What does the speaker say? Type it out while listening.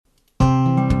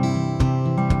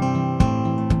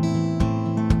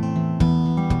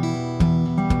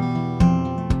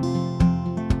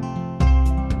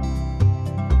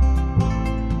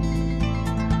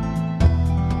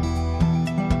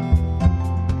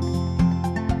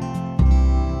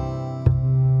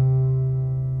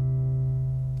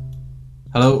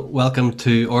Hello, welcome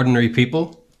to Ordinary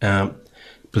People.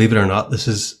 Believe it or not, this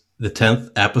is the 10th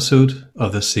episode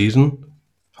of this season.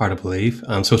 Hard to believe.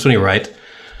 So it's only right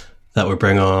that we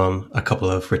bring on a couple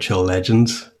of Rich Hill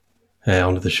legends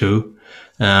onto the show.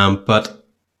 But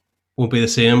won't be the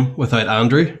same without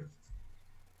Andrew.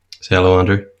 Say hello,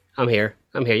 Andrew. I'm here.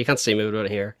 You can't see me, but I'm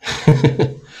here.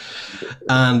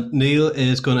 And Neil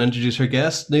is going to introduce her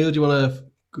guest. Neil, do you want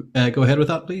to go ahead with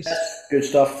that, please? Yes, good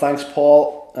stuff. Thanks,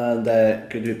 Paul. And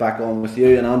good to be back on with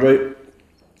you and Andrew.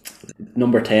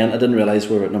 Number 10. I didn't realise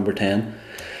we were at number 10.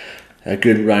 A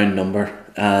good round number.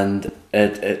 And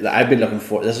I've been looking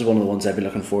for. This is one of the ones I've been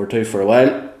looking forward to for a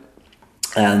while.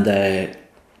 And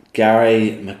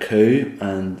Gary McHugh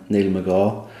and Neil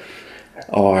McGaw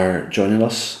are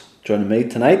joining me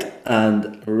tonight.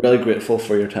 And we're really grateful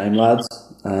for your time, lads.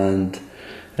 And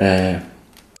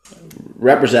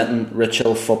representing Rich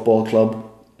Hill Football Club,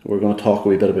 we're going to talk a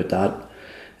wee bit about that.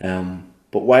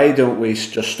 But why don't we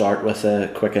just start with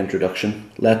a quick introduction?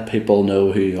 Let people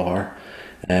know who you are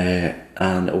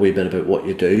and a wee bit about what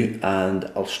you do.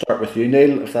 And I'll start with you,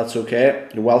 Neil, if that's okay.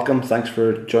 You're welcome. Thanks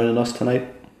for joining us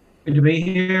tonight. Good to be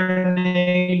here,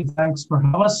 Neil. Thanks for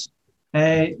having us.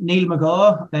 Neil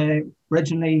McGaw,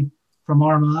 originally from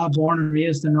Armagh, born and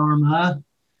raised in Armagh.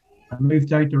 I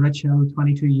moved out to Rich Hill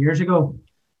 22 years ago.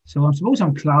 So I suppose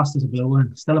I'm classed as a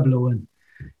blow-in, still a blow-in.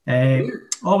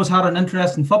 Always had an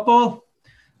interest in football.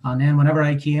 And then whenever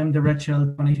I came to Rich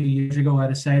Hill 22 years ago, I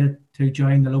decided to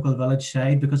join the local village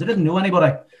side because I didn't know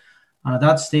anybody. And at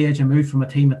that stage, I moved from a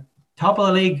team at top of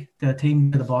the league to a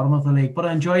team at the bottom of the league. But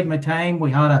I enjoyed my time.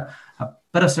 We had a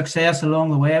bit of success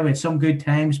along the way. We had some good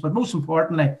times. But most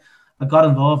importantly, I got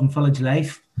involved in village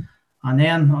life. And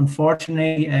then,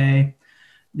 unfortunately,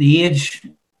 the age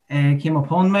came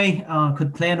upon me.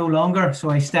 Could play no longer. So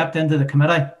I stepped into the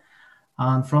committee.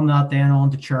 And from that then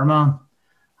on to chairman.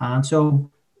 And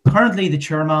so currently the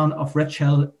chairman of Rich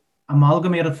Hill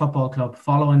Amalgamated Football Club,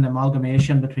 following the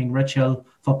amalgamation between Rich Hill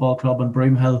Football Club and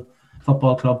Broomhill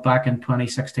Football Club back in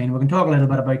 2016. We can talk a little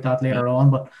bit about that later on.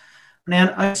 But then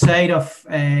outside of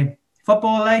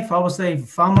football life, obviously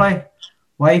family,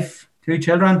 wife, 2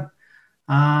 children,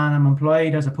 and I'm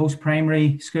employed as a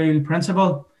post-primary school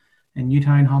principal in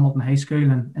Newtown Hamilton High School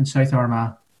in South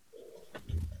Armagh.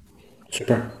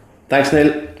 Super. Thanks,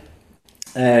 Neil.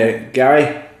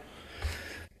 Gary,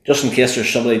 just in case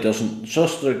there's somebody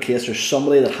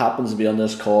that happens to be on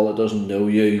this call that doesn't know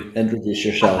you, introduce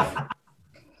yourself.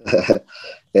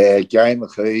 Gary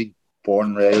McHugh, born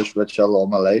and raised Rich Hill all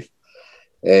my life.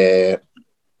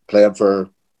 Played for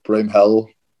Broomhill,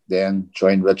 then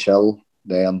joined Rich Hill,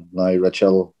 then now Rich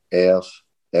Hill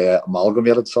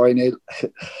Amalgamated. Sorry, Neil.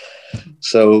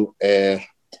 So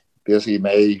basically,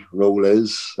 my role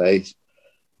is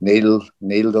Neil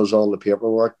does all the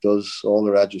paperwork, does all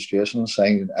the registrations.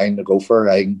 I'm the gopher.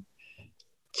 I'm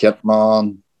kit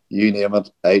man, you name it,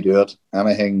 I do it.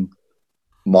 Anything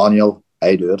manual,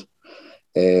 I do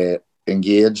it.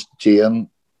 Engaged, Jane,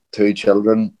 2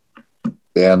 children,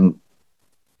 then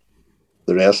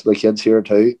the rest of the kids here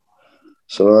too.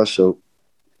 So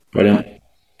Brilliant.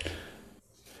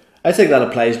 I think that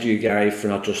applies to you, Gary, for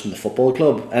not just in the football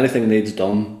club. Anything needs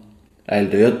done, I'll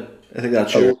do it. I think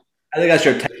that's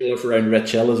your title for around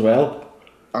Rich Hill as well.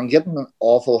 I'm getting an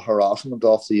awful harassment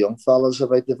off the young fellas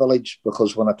about the village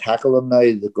because when I tackle them now,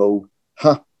 they go,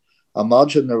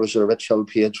 imagine there was a Rich Hill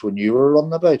page when you were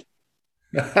running about.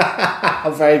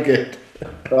 Very good.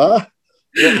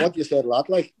 What you said that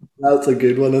like? That's a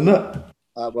good one, isn't it?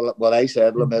 Well, what I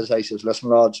said to them is, I says, listen,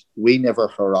 lads, we never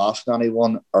harassed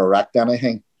anyone or wrecked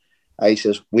anything. I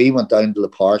says, we went down to the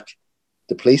park.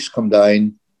 The police come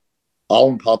down.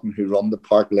 Alan Patton, who run the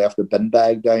park, left a bin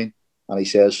bag down. And he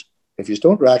says, if you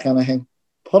don't wreck anything,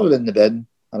 put it in the bin.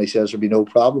 And he says, there'll be no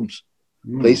problems.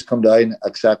 Police come down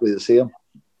exactly the same.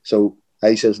 So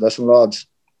I says, listen, lads,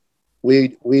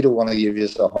 we don't want to give you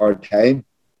a hard time,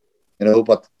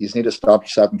 but you need to stop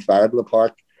setting fire to the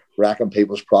park, wrecking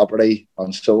people's property,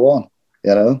 and so on,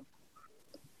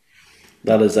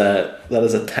 That is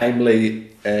a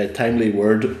timely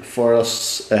word for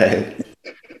us at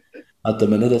the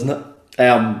minute, isn't it?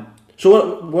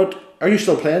 So what are you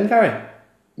still playing, Gary?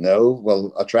 No,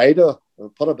 well, I tried to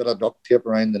put a bit of duct tape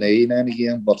around the knee now and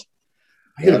again, but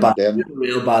you had a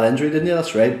real bad injury, didn't you?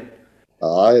 That's right.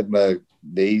 I had my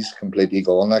knees completely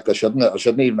gone. Like I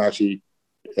shouldn't even actually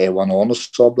went on a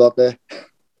sub that day.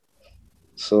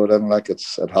 So then,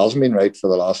 it hasn't been right for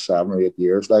the last 7 or 8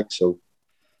 years. So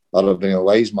I'd have been a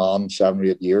wise man 7 or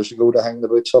 8 years ago to hang the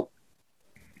boots up,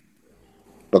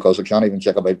 because I can't even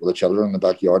kick about with the children in the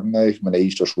backyard now. My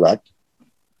knee's just wrecked.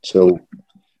 So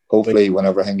hopefully when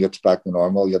everything gets back to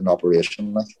normal, I'll get an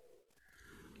operation.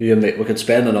 You and me, we could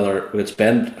spend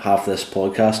half this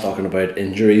podcast talking about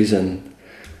injuries and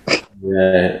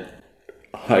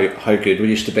how good we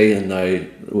used to be, and now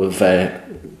we've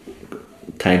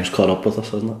time's caught up with us,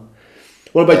 hasn't it?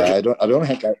 What about I don't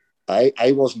think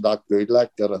I wasn't that good,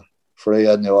 like, got a free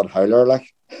and the odd howler,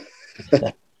 like.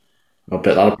 a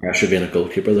bit of pressure being a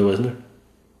goalkeeper, though, isn't there?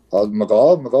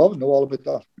 McGaw would know all about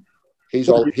that. He's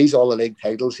all the league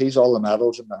titles, he's all the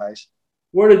medals in the house.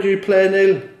 Where did you play,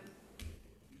 Neil?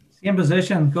 Same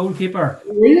position, goalkeeper.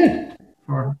 Were you?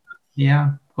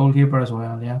 Goalkeeper as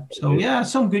well. Yeah. So yeah,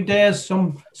 some good days,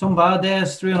 some bad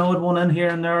days. 3 and odd one in here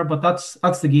and there, but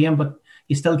that's the game. But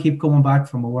you still keep going back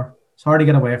for more. It's hard to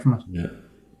get away from it.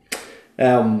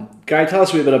 Yeah. Gary, tell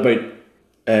us a wee bit about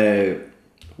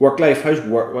work life. How's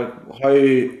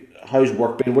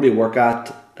work been? What do you work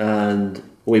at? And a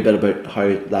wee bit about how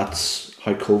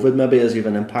COVID maybe has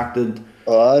even impacted.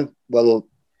 Well,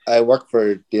 I work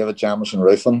for David Jamison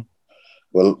Roofing.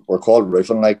 Well, we're called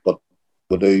Roofing, like, but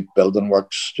we do building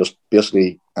works, just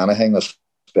basically anything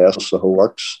asbestos the whole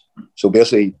works. So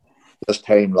basically, this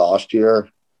time last year,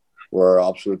 we're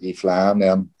absolutely flying.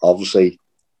 Then obviously,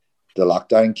 the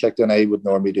lockdown kicked in. I would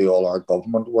normally do all our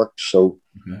government work, so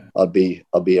I'll be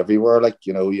everywhere. Like,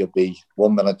 you know, you'll be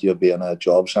 1 minute you'll be in a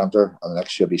job centre, and the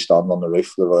next you'll be standing on the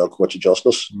roof of the Royal Court of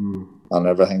Justice and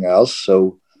everything else.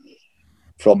 So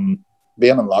from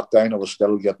being in lockdown, I was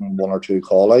still getting 1 or 2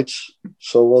 call outs.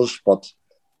 So it was, but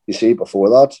you see, before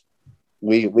that,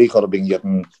 we could have been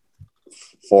getting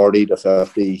 40 to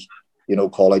 50,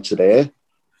 call outs a day.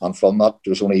 And from that,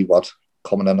 there's only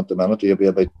coming in at the minute. You'll be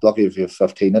about lucky if you have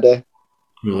 15 a day.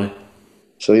 Really?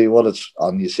 So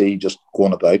you see just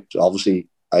going about. Obviously,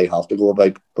 I have to go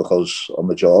about because of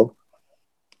my job.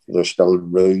 There's still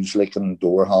roofs leaking,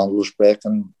 door handles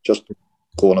breaking, just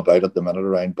going about at the minute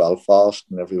around Belfast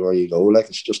and everywhere you go. Like,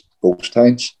 it's just ghost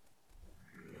towns.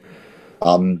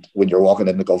 And when you're walking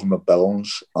in the government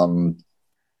buildings and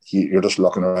you're just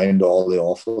looking around all the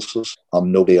offices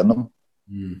and nobody in them,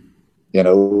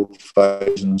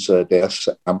 thousands of desks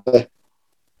empty.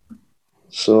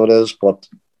 So it is, but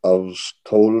I was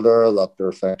told there that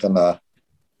they're thinking of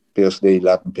basically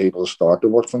letting people start to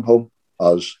work from home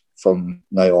as from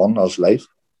now on as life,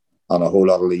 and a whole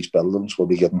lot of these buildings will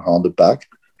be getting handed back.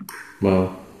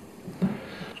 Wow.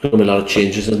 There's going to be a lot of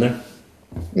changes in there.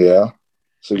 Yeah.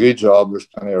 It's a good job. There's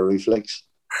plenty of roof leaks.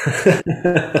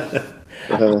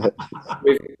 We'll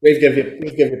give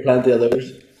you plenty of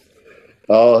those.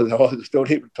 Oh, no, just don't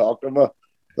even talk to me.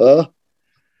 No.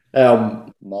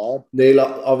 Neil,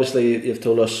 obviously you've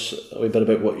told us a wee bit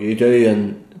about what you do,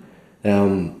 and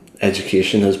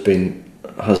education has been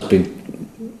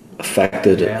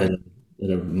affected in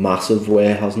a massive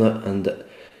way, hasn't it? And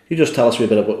you just tell us a wee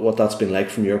bit about what that's been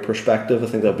like from your perspective. I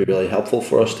think that'd be really helpful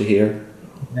for us to hear.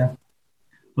 Yeah.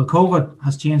 Well, COVID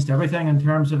has changed everything in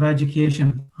terms of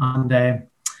education, and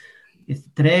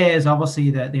today is obviously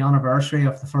the anniversary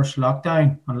of the first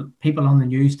lockdown, and people on the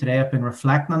news today have been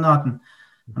reflecting on that, and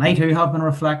I too have been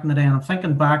reflecting today, and I'm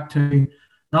thinking back to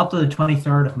not to the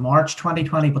 23rd of March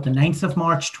 2020, but the 9th of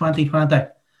March 2020.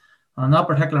 And on that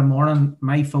particular morning,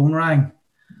 my phone rang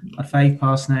at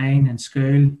 9:05 in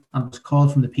school and was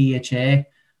called from the PHA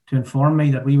to inform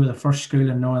me that we were the first school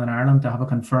in Northern Ireland to have a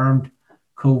confirmed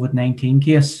COVID-19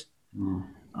 case.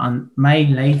 And my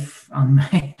life and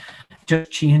my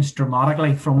just changed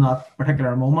dramatically from that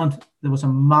particular moment. There was a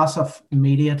massive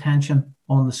media attention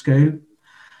on the school,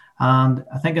 and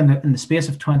I think in the space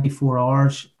of 24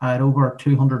 hours I had over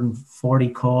 240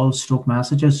 calls stroke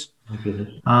messages.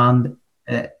 And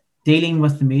dealing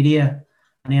with the media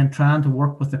and then trying to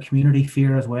work with the community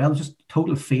fear as well, just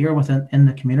total fear in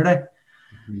the community.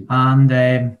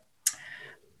 And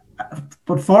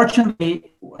but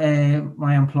fortunately,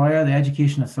 my employer, the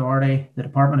Education Authority, the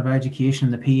Department of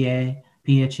Education, the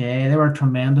PHA, they were a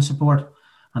tremendous support,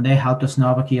 and they helped us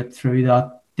navigate through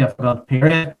that difficult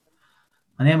period.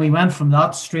 And then we went from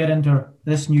that straight into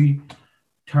this new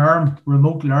term,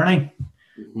 remote learning,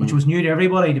 which was new to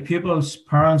everybody, the pupils,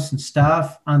 parents and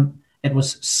staff. And it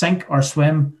was sink or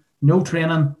swim, no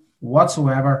training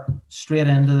whatsoever, straight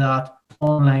into that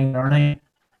online learning.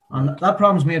 And that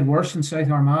problem's made worse in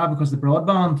South Armagh because the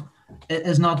broadband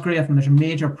is not great, and there's a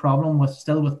major problem with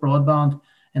broadband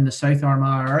in the South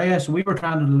Armagh area. So we were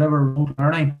trying to deliver remote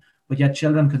learning, but yet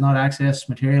children could not access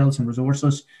materials and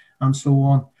resources and so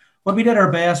on. But we did our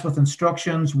best with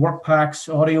instructions, work packs,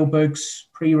 audio books,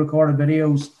 pre-recorded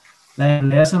videos,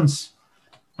 lessons.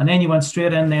 And then you went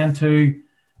straight in then to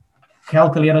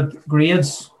calculated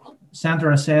grades,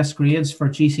 centre assessed grades for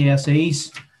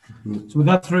GCSEs. So we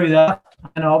got through that.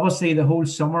 And obviously the whole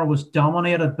summer was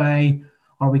dominated by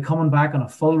Are we coming back on a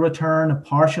full return, a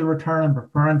partial return, and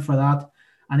preparing for that?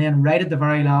 And then right at the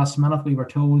very last minute, we were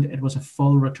told it was a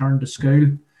full return to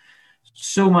school.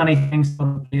 So many things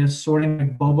in place,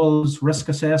 sorting bubbles, risk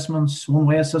assessments,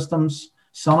 one-way systems,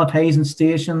 sanitising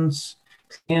stations,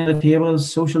 cleaning the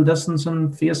tables, social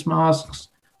distancing, face masks,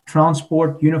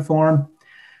 transport, uniform,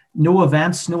 no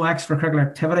events, no extracurricular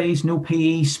activities, no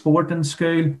PE, sport in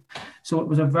school. So it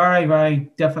was a very,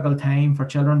 very difficult time for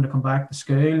children to come back to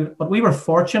school. But we were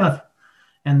fortunate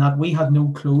in that we had no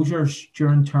closures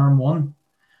during term one.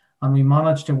 And we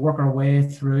managed to work our way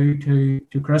through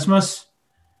to Christmas.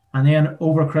 And then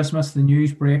over Christmas, the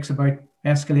news breaks about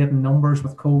escalating numbers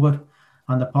with COVID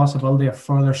and the possibility of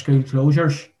further school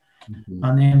closures. Mm-hmm.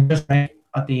 And then just right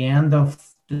at the end of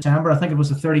December, I think it was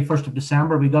the 31st of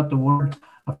December, we got the word,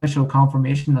 official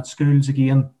confirmation that schools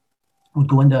again would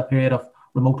go into a period of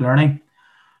remote learning.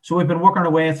 So we've been working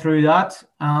our way through that.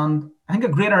 And I think a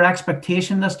greater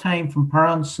expectation this time from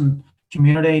parents and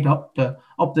community to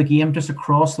up the game just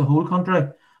across the whole country.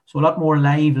 So a lot more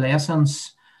live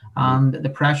lessons and the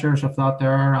pressures of that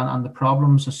there and the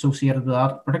problems associated with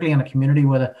that, particularly in a community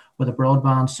where the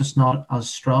broadband's just not as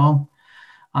strong.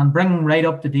 And bringing right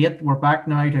up to date, we're back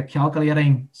now to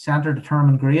calculating centre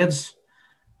determined grades.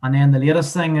 And then the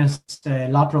latest thing is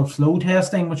lateral flow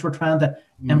testing, which we're trying to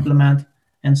implement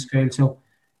in school. So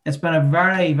it's been a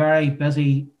very, very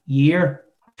busy year,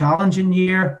 challenging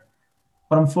year,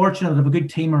 but I'm fortunate to have a good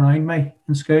team around me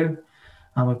in school,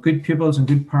 and with good pupils and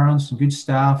good parents and good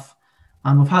staff.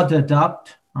 And we've had to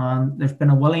adapt, and there's been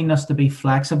a willingness to be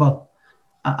flexible,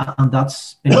 and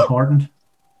that's been important.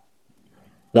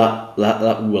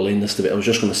 That willingness to be, I was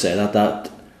just going to say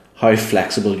that how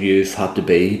flexible you've had to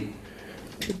be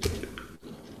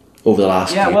over the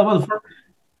last year. Well, for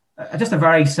just a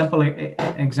very simple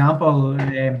example,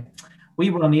 we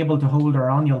were unable to hold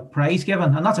our annual prize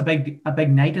giving, and that's a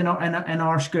big night in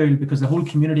our school, because the whole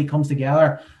community comes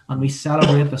together and we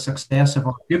celebrate the success of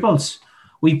our pupils.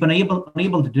 We've been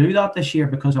unable to do that this year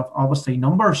because of obviously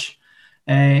numbers.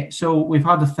 So we've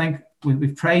had to think.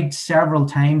 We've tried several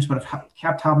times, but it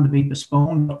kept having to be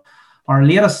postponed. Our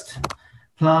latest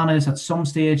plan is at some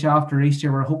stage after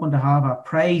Easter, we're hoping to have a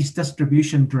prize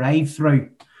distribution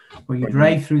drive-through, where you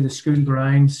drive through the school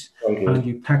grounds and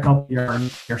you pick up your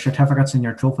certificates and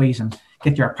your trophies and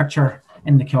get your picture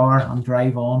in the car and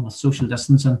drive on with social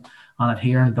distancing and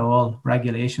adhering to all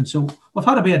regulations. So we've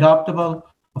had to be adaptable,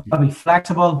 we've had to be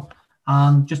flexible,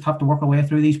 and just have to work our way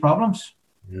through these problems.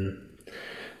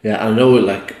 Yeah, I know,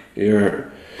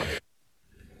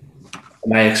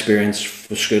 my experience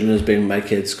with schooling has been my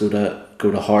kids go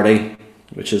to Hardy,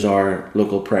 which is our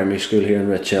local primary school here in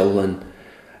Rich Hill, and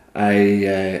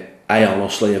I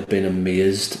honestly have been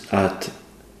amazed at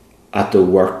the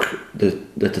work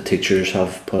that the teachers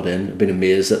have put in. I've been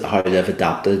amazed at how they've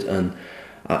adapted, and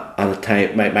at a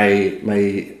time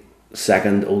my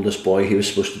second oldest boy, he was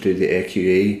supposed to do the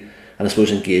AQE, and I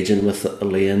suppose engaging with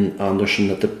Elaine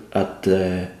Anderson at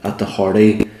the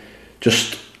Hardy,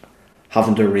 just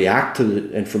having to react to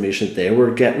the information that they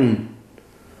were getting.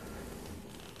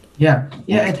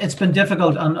 It's been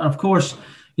difficult, and of course,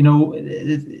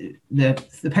 the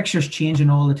picture's changing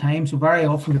all the time. So very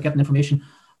often you're getting information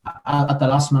at the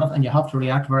last minute, and you have to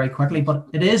react very quickly. But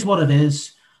it is what it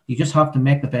is. You just have to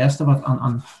make the best of it,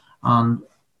 and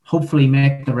hopefully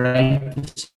make the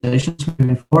right decisions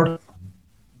moving forward.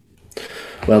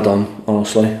 Well done,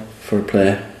 honestly, for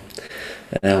play.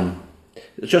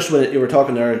 Just when you were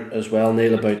talking there as well,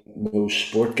 Neil, about no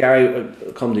sport, Gary,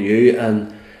 I'll come to you,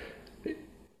 and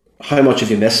how much have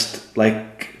you missed,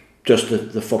 just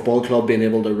the football club being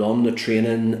able to run the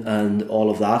training and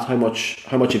all of that? How much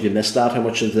have you missed that? How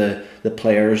much of the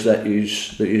players that you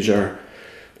are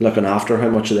looking after, how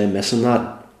much are they missing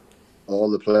that?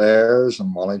 All the players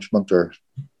and management are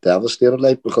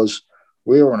devastated, because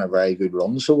we were on a very good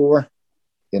run, so we were.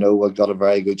 We've got a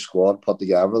very good squad put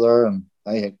together there, and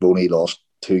I think we only lost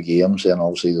 2 games, and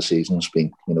obviously the season's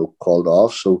been, called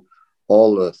off. So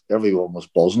everyone was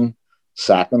buzzing.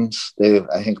 Seconds,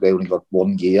 I think they only got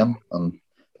 1 game, and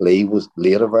Lee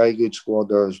had a very good squad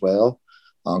there as well.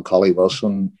 And Collie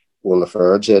Wilson, Will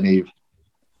Lafarge, and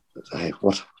I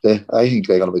think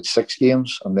they got about 6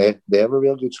 games, and they have a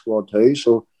real good squad too.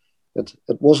 So it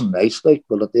wasn't nice,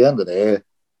 but at the end of the day,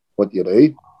 what you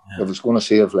do, if it's going to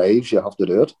save lives, you have to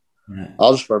do it. Yeah.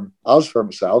 As for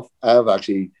myself, I have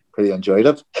actually pretty enjoyed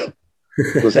it,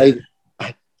 because I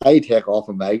take off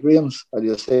of migraines, and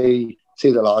you see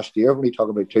the last year when we talk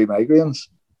about 2 migraines.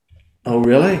 Oh,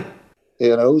 really?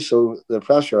 So the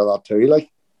pressure of that too,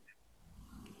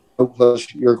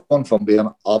 because you're going from being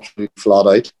absolutely flat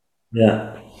out.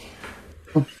 Yeah.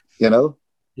 Yeah.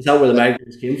 Is that where the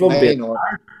migraines came from?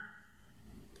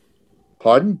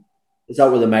 Pardon? Is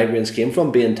that where the migraines came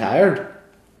from? Being tired?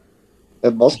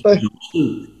 It must be.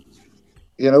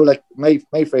 Like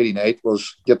my Friday night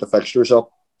was get the fixtures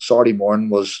up. Saturday morning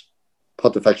was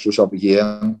put the fixtures up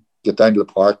again, get down to the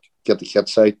park, get the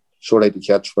kits out, sort out the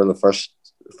kits for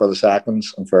the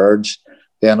seconds and thirds.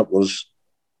 Then it was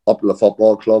up to the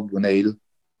football club with Neil,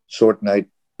 sorting out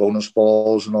bonus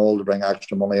balls and all to bring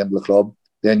extra money into the club.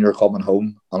 Then you're coming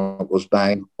home and it was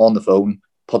bang on the phone,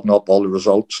 putting up all the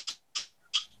results.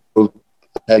 So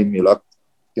the time you look,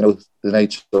 the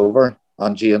night's over,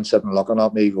 and Jane sitting looking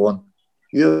at me going,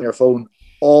 "You on your phone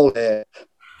all day."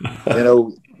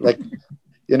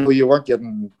 You weren't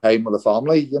getting time with the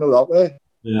family, that way.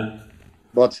 Yeah.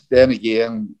 But then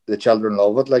again, the children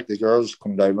love it. Like the girls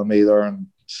come down with me there and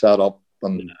set up,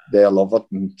 and they love it.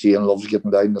 And Jane loves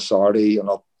getting down the Saturday and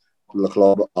up to the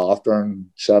club after and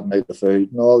setting out the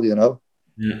food and all,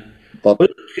 Yeah.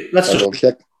 But let's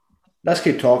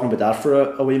keep talking about that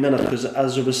for a wee minute, because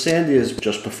as I was saying to you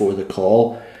just before the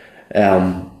call,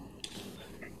 the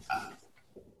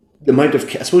amount of,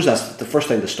 I suppose that's the first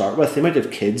thing to start with, the amount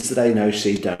of kids that I now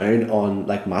see down on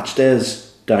like match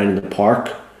days down in the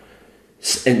park,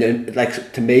 and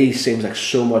like to me seems like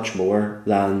so much more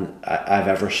than I've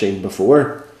ever seen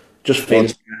before. Just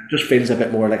feels a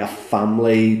bit more like a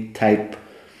family type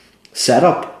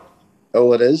setup.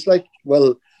 Oh, it is. Like,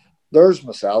 well, there's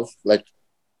myself. Like,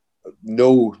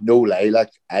 no lie.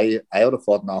 Like, I would have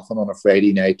thought nothing on a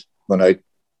Friday night, went out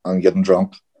and getting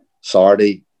drunk.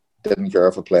 Saturday, didn't care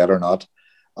if I played or not.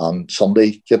 And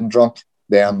Sunday, getting drunk.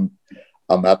 Then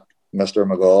I met Mr.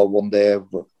 McGaw one day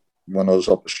when I was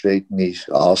up the street, and he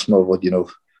asked me,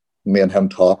 me and him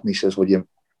talking. He says, "Would you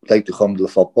like to come to the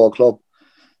football club?"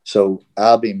 So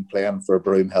I've been playing for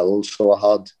Broomhill. So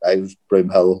I was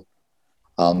Broomhill,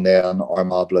 and then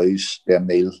Armagh Blues. Then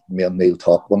me and Neil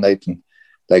talked one night, and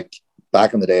like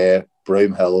back in the day,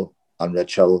 Broomhill and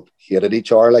Richhill hated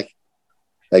each other. Like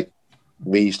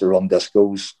we used to run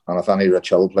discos, and if any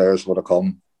Richhill players would have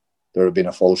come, there would have been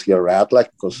a full scale riot,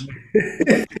 like, because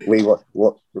we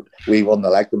wouldn't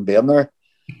have liked them being there,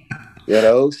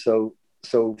 So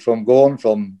from going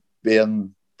from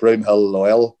being Broomhill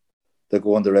loyal to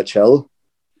going to Richhill,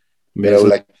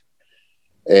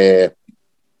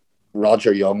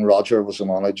 Roger was a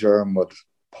manager, and with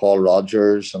Paul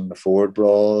Rogers and the Ford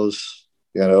Bros,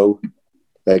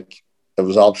 like it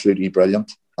was absolutely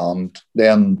brilliant. And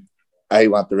then I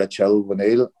went to Richhill with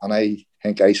Neil, and I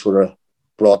think I sort of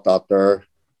brought that there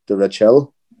to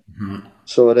Richhill. Mm-hmm.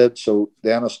 So I did. So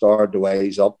then I started to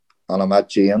wise up, and I met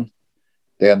Jane,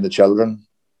 then the children,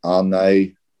 and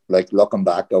I, like, looking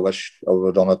back, I wish I would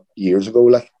have done it years ago,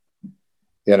 like,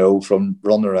 from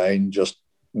running around just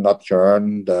not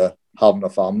caring to having a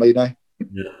family now.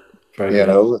 Yeah, very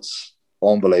good. It's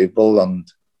unbelievable. And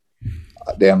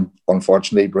then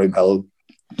unfortunately Broomhill,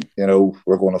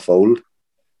 we're going to fold,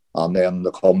 and then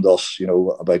they come to us,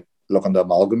 about looking to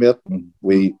amalgamate, and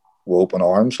we were open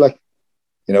arms, like,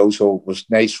 so it was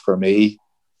nice for me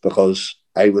because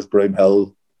I was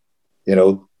Broomhill,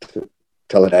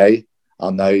 till a day,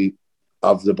 and now I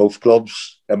have the both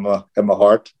clubs in my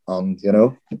heart, and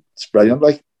it's brilliant,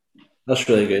 like. That's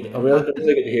really good. I really good to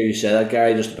hear you say that,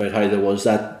 Gary, just about how there was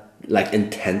that like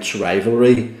intense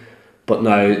rivalry, but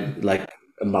now like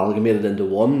amalgamated into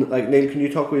one. Like, Neil, can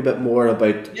you talk a wee bit more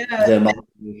about the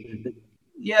amalgamation?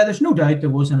 Yeah, there's no doubt there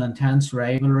was an intense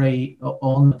rivalry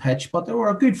on the pitch, but there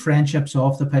were good friendships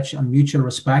off the pitch and mutual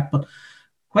respect. But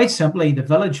quite simply, the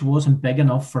village wasn't big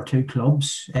enough for two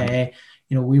clubs.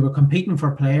 We were competing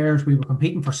for players, we were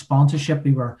competing for sponsorship,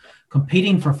 we were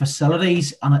competing for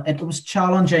facilities, and it was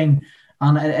challenging,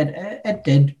 and it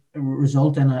did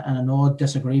result in an odd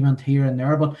disagreement here and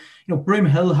there. But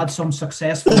Broomhill had some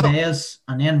successful days,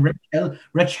 and then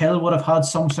Richhill would have had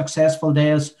some successful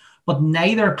days, but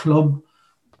neither club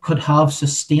could have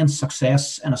sustained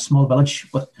success in a small village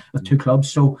with two clubs.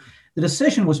 So the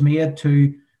decision was made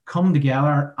to come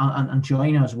together and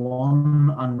join as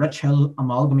one, and Richhill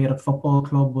Amalgamated Football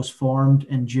Club was formed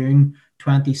in June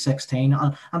 2016,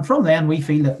 and from then we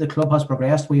feel that the club has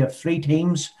progressed. We have 3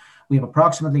 teams, we have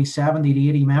approximately 70 to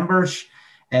 80 members.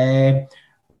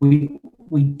 We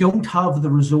don't have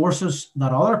the resources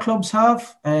that other clubs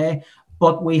have,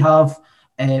 but we have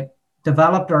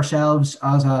developed ourselves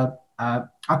as a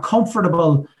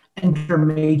comfortable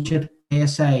intermediate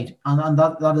side, and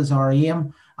that is our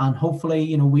aim. And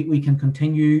hopefully, we can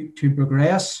continue to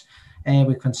progress.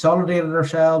 We've consolidated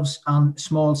ourselves on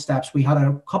small steps. We had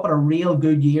a couple of real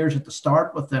good years at the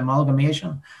start with the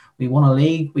amalgamation. We won a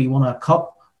league, we won a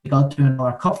cup, got to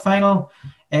another cup final.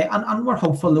 And we're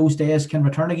hopeful those days can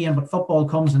return again. But football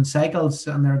comes in cycles,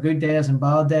 and there are good days and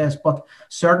bad days. But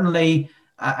certainly,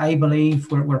 I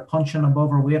believe we're punching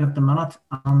above our weight at the minute.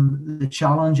 And the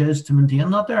challenge is to maintain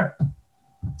that there.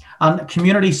 And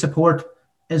community support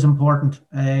is important.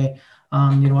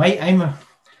 I'm a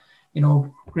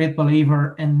great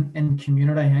believer in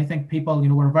community. I think people,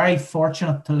 we're very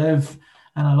fortunate to live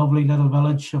in a lovely little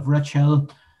village of Rich Hill.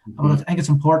 But I think it's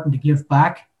important to give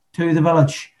back to the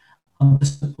village and to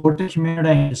support the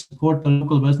community, to support the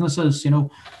local businesses.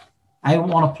 I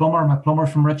want a plumber. My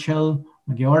plumber's from Rich Hill.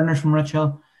 My gardener's from Rich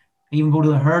Hill. I even go to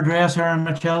the hairdresser in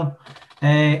Rich Hill.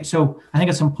 So I think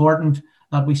it's important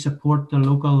that we support the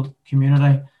local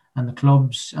community and the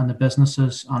clubs and the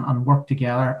businesses and work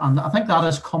together. And I think that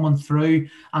is coming through.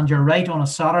 And you're right, on a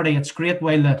Saturday, it's great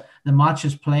while the match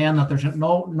is playing that there's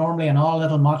normally an all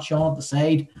little match on at the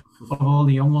side of all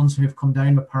the young ones who've come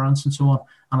down with parents and so on.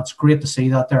 And it's great to see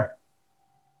that there.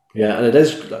 Yeah, and it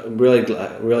is really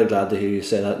glad to hear you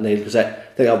say that, Neil, because I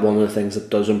think that's one of the things that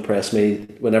does impress me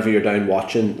whenever you're down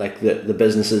watching, like the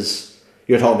businesses,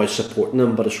 you're talking about supporting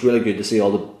them, but it's really good to see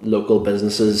all the local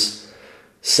businesses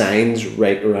signs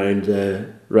right around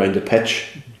the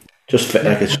pitch. Just fit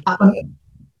like it's...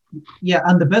 Yeah,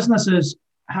 and the businesses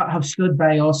have stood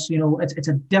by us. It's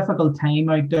a difficult time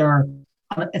out there.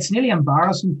 And it's nearly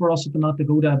embarrassing for us at the minute to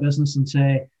go to a business and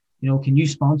say, can you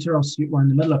sponsor us? We're in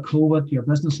the middle of COVID, your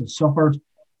business has suffered,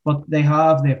 but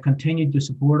they've continued to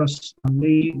support us, and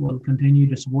we will continue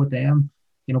to support them,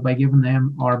 by giving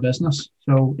them our business.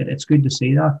 So it's good to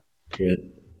see that. Great.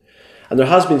 And there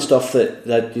has been stuff that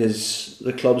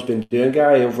the club's been doing,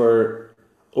 Gary, over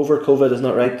COVID, isn't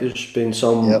that right? There's been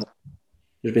some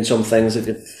things that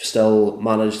you've still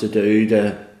managed to do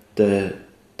to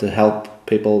help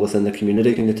people within the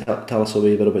community. Can you tell us a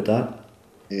wee bit about that?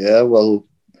 Yeah, well,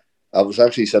 I was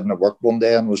actually sitting at work one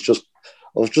day and I was just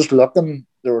looking.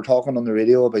 They were talking on the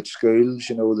radio about schools.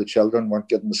 The children weren't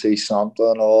getting to see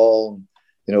Santa and all,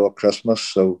 at Christmas.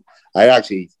 So I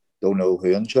actually don't know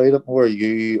who enjoyed it more,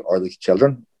 you or the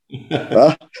children.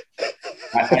 Huh?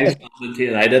 I was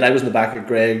in the back of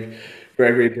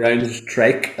Gregory Brown's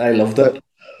trike. I loved it.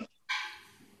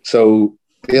 So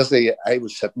basically, I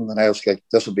was sitting and I was like,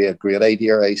 this would be a great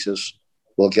idea. I says,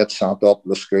 we'll get Santa up to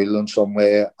the school in some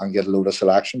way and get a load of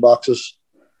selection boxes.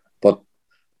 But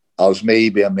as me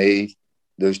being me,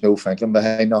 there's no thinking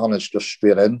behind nothing. It's just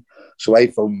straight in. So I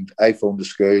phoned the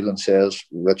school and says,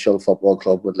 Rich Hill Football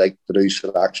Club would like to do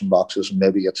selection boxes and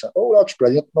maybe get sent. Oh, that's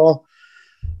brilliant. No.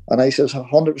 And I says,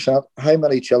 100%, how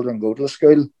many children go to the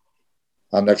school?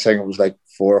 And next thing it was like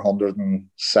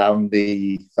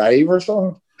 475 or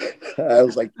something. I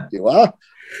was like, what?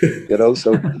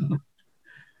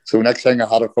 So next thing I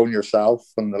had to phone yourself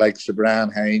and the likes of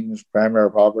Brian Hines, Premier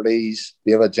Properties,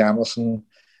 David Jamison,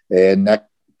 Nick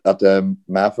at the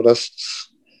Methodists,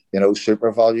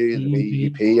 Super Value,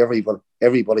 the EUP,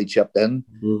 everybody chipped in.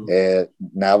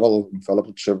 Neville and Philip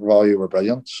at Super Value were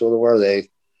brilliant. So they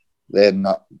had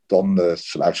not done the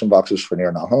selection boxes for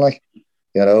near nothing,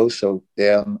 So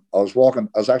then I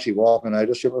was actually walking out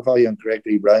of Super Value and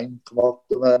Gregory Brown come up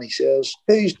to me and he says,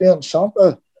 who's doing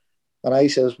Santa? And I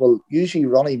says, well, usually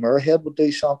Ronnie Muirhead would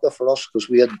do Santa for us because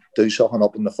we had to do something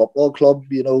up in the football club,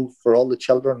 for all the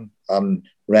children. And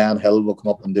Ryan Hill will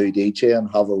come up and do DJ and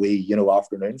have a wee,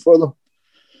 afternoon for them.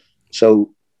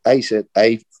 So I says,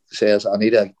 I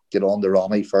need to get on to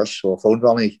Ronnie first. So I phoned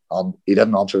Ronnie and he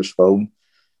didn't answer his phone.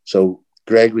 So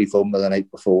Gregory phoned me the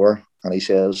night before and he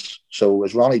says, so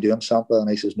is Ronnie doing Santa? And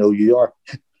I says, no, you are.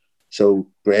 So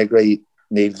Gregory,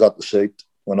 Neil got the suit,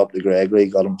 went up to Gregory,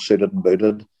 got him suited and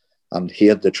booted. And he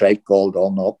had the trike all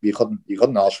done up. You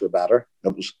couldn't ask for better.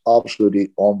 It was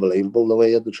absolutely unbelievable the way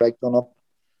he had the trike done up.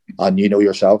 And you know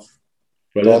yourself,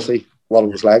 Dossie, what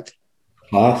it was like.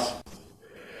 Class.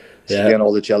 Yeah. Seeing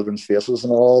all the children's faces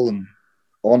and all, and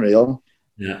unreal.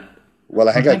 Yeah. Well,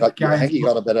 I think you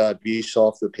got a bit of abuse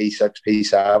off the P6,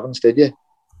 P7s, did you?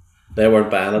 They weren't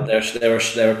banned.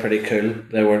 They were pretty cool.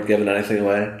 They weren't giving anything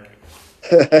away.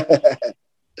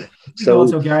 So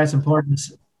also, Gary, it's important.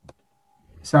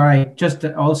 Sorry, just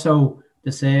also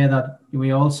to say that we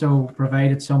also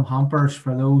provided some hampers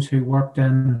for those who worked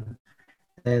in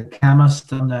the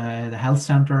chemist and the health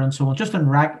centre and so on, just in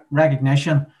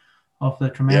recognition of the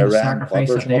tremendous sacrifice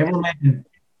that they were making.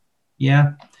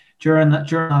 Yeah, during that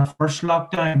first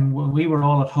lockdown, when we were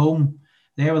all at home,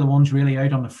 they were the ones really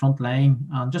out on the front line.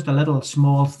 And just a little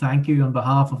small thank you on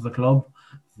behalf of the club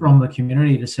from the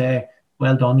community to say,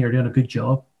 well done, you're doing a good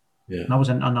job. Yeah. And that was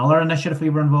another initiative we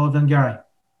were involved in, Gary.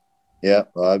 Yeah,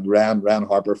 Rand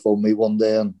Harper phoned me one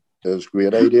day and it was a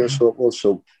great idea. So it was.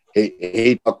 So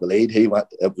he took the lead.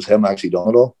 It was him actually done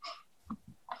it all.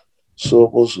 So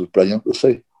it was brilliant to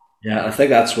see. Yeah, I think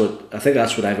that's what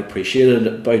I've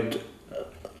appreciated about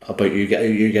you guys.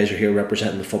 You guys are here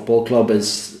representing the football club,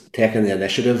 is taking the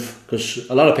initiative, because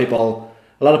a lot of people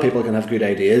can have good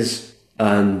ideas,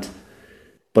 but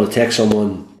it takes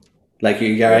someone like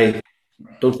you, Gary.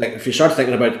 Don't think, if you start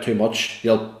thinking about it too much,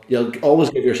 you'll always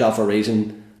give yourself a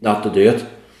reason not to do it.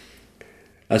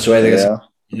 And so I think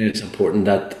it's important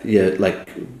that you, like,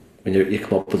 when you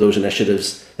come up with those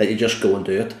initiatives, that you just go and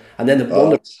do it. And then the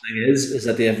wonderful thing is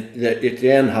that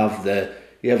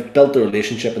you have built the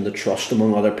relationship and the trust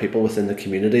among other people within the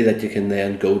community, that you can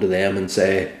then go to them and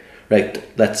say, right,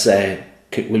 let's say,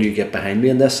 will you get behind me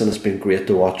in this? And it's been great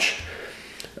to watch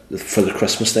for the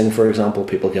Christmas thing, for example,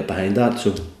 people get behind that.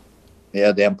 So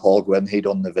yeah, then Paul Gwynn, he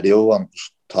done the video, and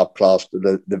top class.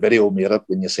 The video made it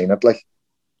when you seen it, like,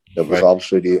 it was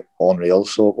absolutely unreal.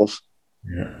 So it was.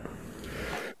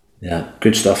 Yeah,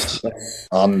 good stuff.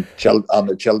 And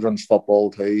the children's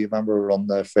football too. You remember we run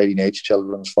the Friday night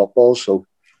children's football, so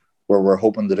we're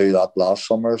hoping to do that last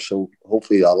summer. So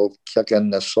hopefully that'll kick in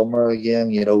this summer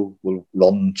again. You know, we'll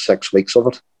run 6 weeks of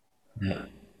it. Yeah.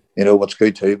 You know, what's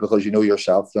good too, because you know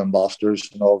yourself, the ambassadors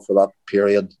and all, for that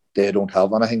period, they don't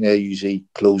have anything. They usually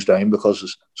close down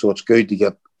so it's good to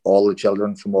get all the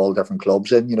children from all different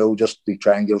clubs in, you know, just to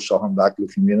try and give something back to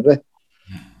the community.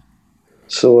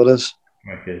 So it is.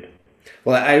 Very good.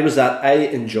 Well, I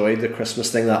enjoyed the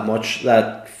Christmas thing that much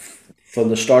that from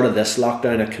the start of this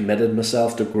lockdown, I committed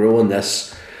myself to growing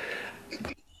this.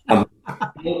 I'm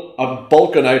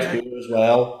bulking out here as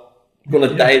well. I'm going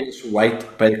to dye this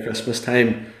white by Christmas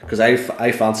time, because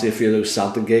I fancy a few of those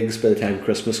Santa gigs by the time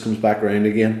Christmas comes back around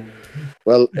again.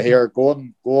 Well, here,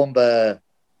 going by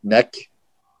Nick,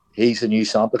 he's the new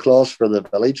Santa Claus for the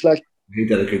village. Like, he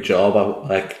did a good job.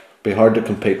 Be hard to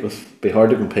compete with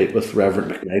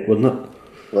Reverend McKnight, wouldn't it?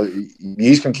 Well,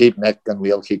 you can keep Nick, and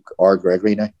we'll keep our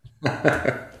Gregory now.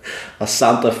 A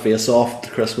Santa face-off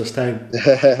at Christmas time.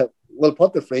 We'll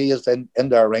put the frees in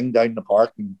their ring down the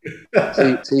park and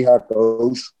see how it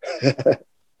goes.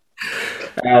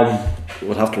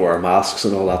 We'll have to wear masks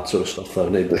and all that sort of stuff. I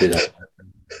need to do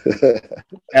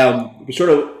that. We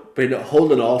sort of been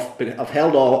holding off. I've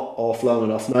held off long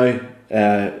enough now.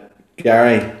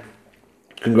 Gary,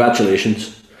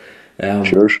 congratulations.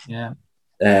 Sure. Yeah.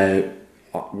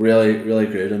 Really, really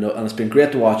good, and it's been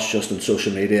great to watch just on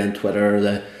social media and Twitter,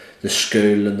 the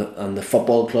school and the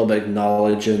football club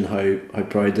acknowledging how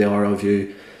proud they are of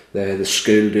you, the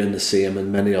school doing the same,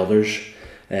 and many others.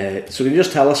 So can you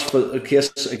just tell us, for in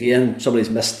case again somebody's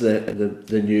missed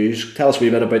the news, tell us a wee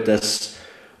bit about this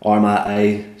Armagh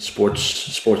Eye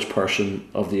Sports Person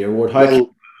of the Year award. How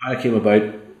it came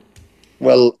about?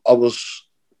 Well, I was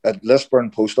at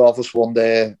Lisburn Post Office one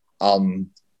day, and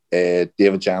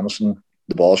David Jamieson,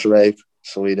 the boss, arrived.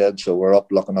 So he did. So we're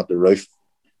up looking at the roof,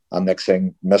 and next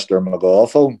thing, Mr. McGaw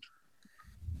phoned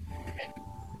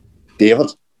David,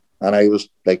 and I was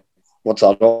like, "What's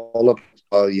that all about?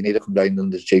 Oh, you need to come down in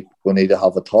the Jeep. We need to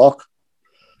have a talk."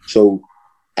 So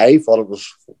I thought it was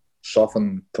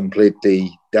something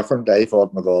completely different. I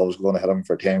thought McGaw was going to hit him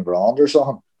for 10 grand or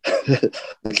something to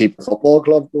keep the football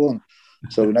club going.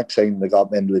 So the next thing, they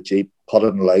got me into the Jeep, put it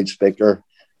in the loudspeaker,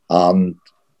 and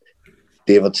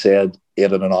David said he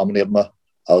had nominated me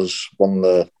as one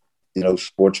of the,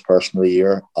 sports person of the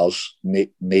year, as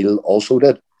Neil also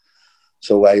did.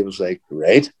 So I was like,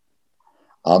 right.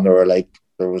 And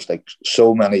there was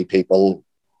so many people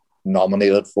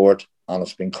nominated for it, and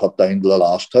it's been cut down to the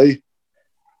last 2.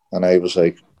 And I was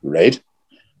like, right.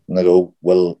 And they go,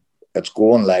 well, it's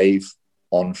going live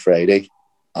on Friday,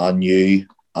 and you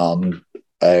and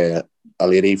a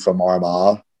lady from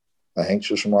Armagh, I think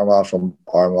she was from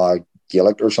Armagh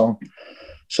Gaelic or something.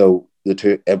 So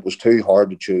it was too hard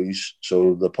to choose,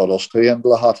 so they put us 2 into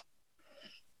the hat.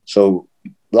 So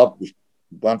that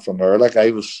went from there.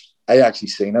 I actually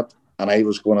seen it, and I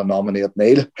was going to nominate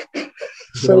Neil.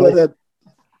 So I did,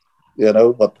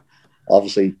 but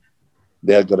obviously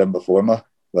they had got in before me,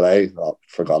 but I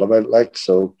forgot about it.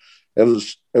 So it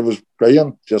was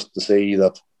brilliant just to see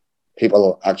that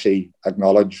people actually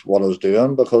acknowledge what I was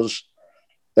doing, because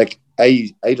I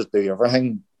just do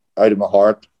everything out of my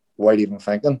heart without even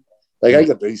thinking. I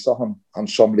could do something and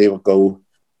somebody would go,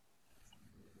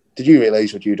 "Did you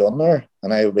realise what you done there?"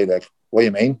 And I would be like, "What do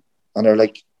you mean?" And they're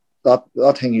like,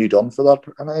 that thing you done for that.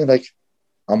 And I'm like,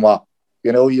 "And what?"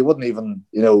 You wouldn't even,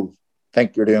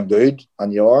 think you're doing good,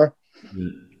 and you are.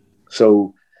 Mm-hmm.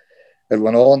 So it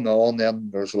went on and on.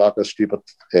 Then there's a lot of stupid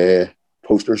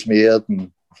posters made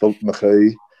and floating the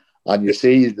crew. And you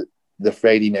see the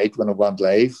Friday night when it went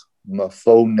live, my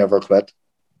phone never quit.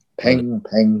 Ping,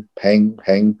 ping, ping,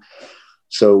 ping.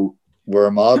 So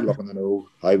we're mad looking to know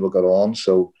how we got on.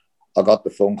 So I got the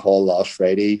phone call last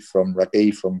Friday from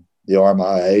Ricky from the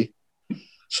RMIA.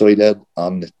 So he did,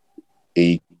 and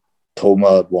he told me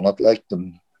I'd won it, like,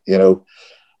 and you know,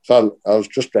 felt I was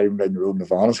just driving down the road in the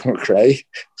van, I was going to cry.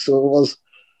 So it was,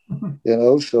 you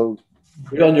know. So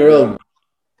Were you on your own?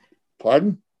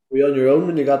 pardon? Were you on your own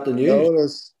when you got the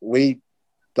news? No,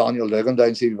 Daniel Dugan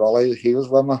down Sea Valley, he was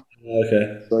with me.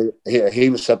 Okay. So he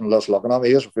was sitting just looking at me.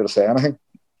 He was afraid to say anything.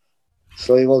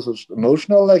 So he was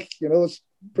emotional, like, you know. It's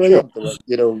brilliant, sure.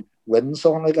 You know, winning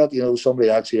something like that. You know, somebody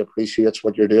actually appreciates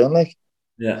what you're doing, like.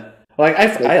 Yeah. Like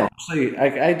I honestly,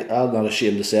 I'm not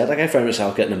ashamed to say it. Like, I found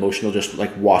myself getting emotional just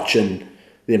like watching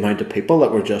the amount of people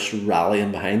that were just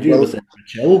rallying behind you within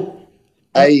Chill.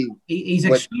 He's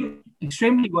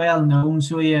extremely well known,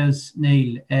 so he is,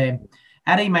 Neil.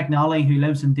 Eddie McNally, who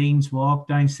lives in Dean's Walk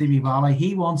down Stevie Valley,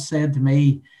 he once said to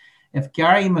me, if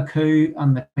Gary McHugh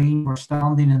and the Queen were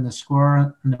standing in the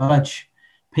square in the village,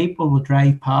 people would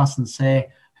drive past and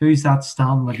say, who's that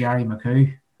standing with Gary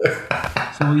McHugh?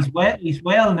 So he's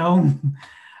well known,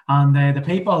 and the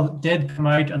people did come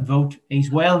out and vote.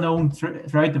 He's well known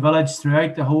throughout the village,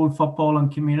 throughout the whole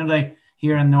footballing community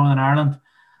here in Northern Ireland,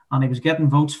 and he was getting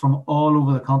votes from all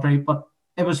over the country. But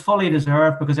it was fully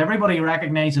deserved because everybody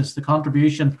recognises the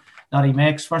contribution that he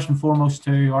makes, first and foremost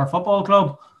to our football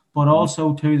club, but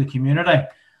also to the community,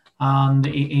 and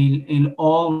he'll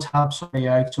always help somebody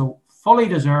out. So fully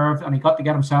deserved, and he got to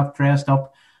get himself dressed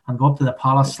up and go up to the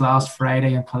Palace last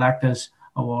Friday and collect his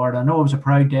award. I know it was a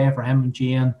proud day for him and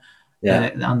Jane,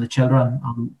 and the children,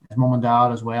 and his mum and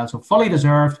dad as well. So fully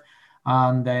deserved,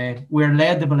 and we're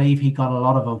led to believe he got a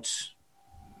lot of votes.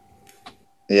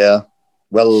 Yeah,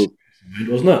 well,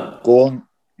 wasn't it? Going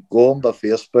by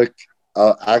Facebook,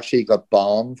 I actually got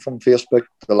banned from Facebook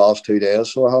the last 2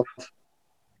 days, so I have.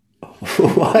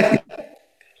 Why?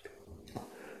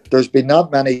 There's been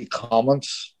not many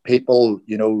comments, people,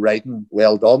 you know, writing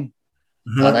well done.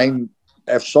 Mm-hmm. And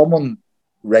if someone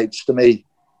writes to me,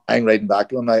 I'm writing back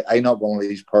to them. I'm not one of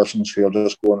these persons who will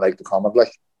just go and like the comment,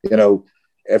 like, you know,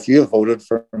 if you voted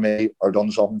for me or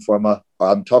done something for me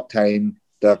and took time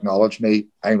to acknowledge me,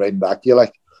 I'm writing back to you,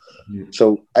 like. Mm-hmm.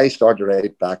 So I started to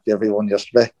write back to everyone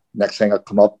yesterday. Next thing I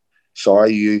come up,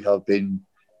 sorry, you have been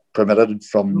permitted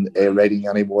from writing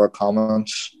any more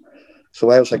comments. So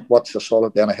I was like, what's the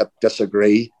solid? Then I hit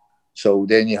disagree. So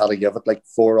then you had to give it like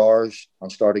 4 hours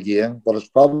and start again. But it's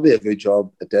probably a good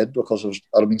job it did because I was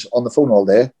on the phone all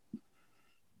day.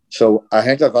 So I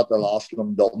think I got the last of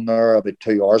them done there about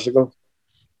 2 hours ago.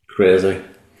 Crazy.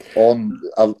 And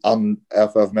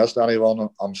if I've missed anyone,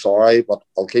 I'm sorry, but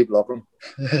I'll keep looking.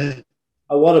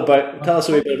 What about, tell us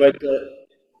a wee bit about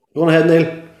go on ahead,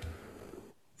 Neil.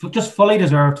 Just fully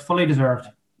deserved.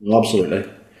 Absolutely.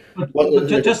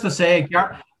 But just to say,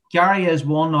 Gary is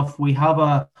one of, we have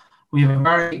a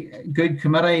very good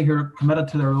committee who are committed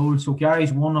to their role. So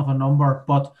Gary's one of a number,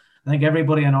 but I think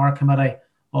everybody in our committee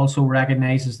also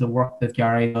recognises the work that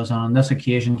Gary does. And on this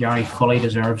occasion, Gary fully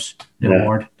deserves the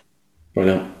award.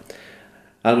 Brilliant.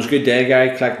 And it was a good day,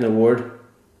 Gary, collecting the award.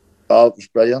 Oh, it was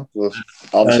brilliant. It was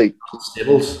obviously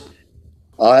stables.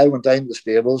 I went down to the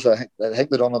stables. I think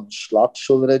they done on slots,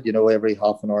 so they did, you know, every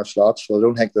half an hour slots. So I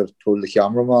don't think they told the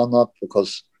cameraman that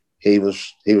because he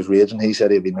was raging. He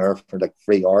said he'd been there for like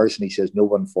 3 hours, and he says no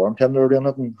one informed him they were doing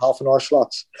it in half an hour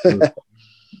slots.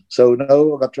 So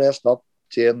no, I got dressed up.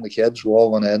 Jane and the kids were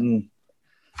all went in.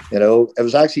 You know, it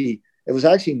was actually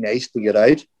nice to get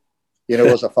out, you know,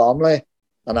 as a family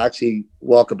and actually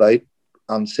walk about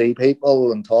and see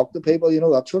people and talk to people, you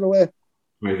know, that sort of way.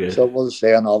 Very good. So I was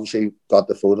saying, obviously, got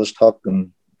the photos took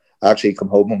and actually come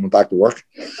home and went back to work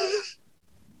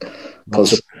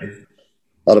because I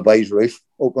had a boy's roof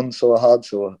open, so I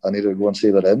needed to go and see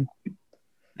that in.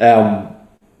 They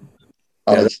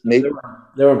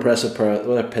were impressive pair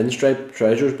of pinstripe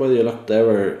trousers, by the look. They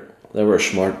were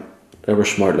smart. They were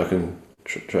smart looking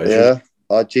trousers.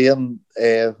 Yeah, Jane.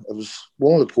 It was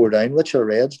one of the Portdownwich or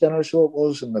Reds dinner, so it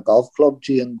was in the golf club.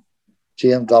 Jane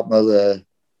got me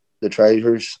the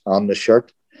trousers and the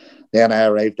shirt. Then I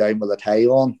arrived down with a tie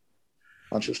on,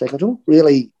 and she was like, "I don't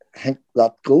really think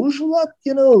that goes with that,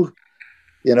 you know."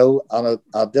 And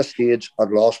at this stage, I'd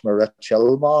lost my Rich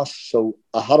Hill mask, so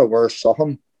I had to wear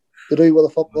something to do with a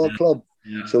football club.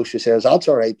 Yeah. So she says, "That's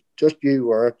all right. Just you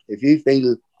wear it. If you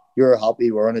feel you're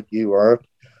happy wearing it, you wear it."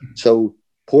 So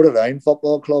Portadown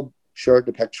Football Club shared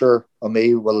the picture of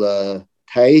me with a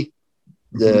tie,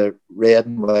 the red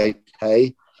and white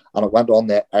tie, and it went on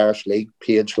the Irish League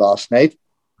page last night.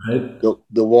 Right.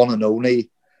 The one and only,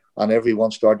 and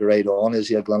everyone started to write on, is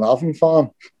he a Glenavon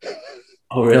fan?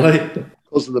 Oh, really?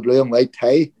 because of the blue and white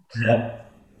tie. Yeah.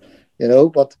 You know,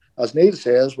 but as Neil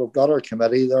says, we've got our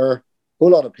committee there. A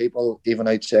whole lot of people, even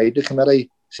outside the committee,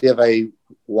 see if I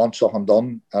want something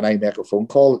done and I make a phone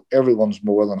call, everyone's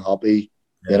more than happy,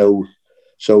 you know.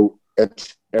 So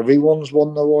it's everyone's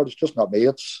won the award. It's just not me.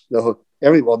 It's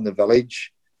everyone in the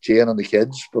village, Jane and the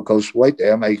kids, because without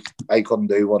them, I couldn't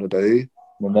do what I do.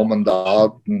 My mum and dad,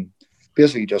 and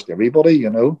basically just everybody, you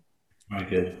know. Very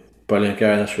good. Brilliant,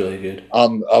 Gary. That's really good.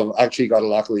 And I've actually got a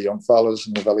lot of the young fellas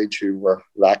in the village who were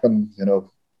lacking, you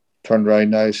know, turned around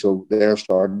now, so they're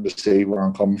starting to see where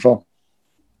I'm coming from.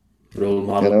 Role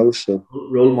model. You know, so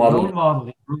Role model.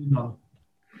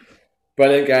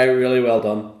 Brilliant, Gary. Really well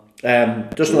done.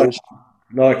 Just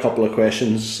another couple of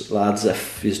questions, lads,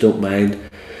 if you don't mind.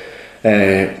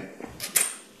 I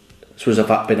suppose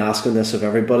I've been asking this of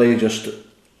everybody, just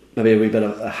maybe a wee bit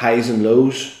of highs and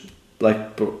lows,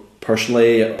 like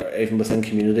personally, or even within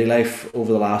community life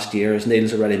over the last year. As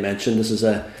Neil's already mentioned, this is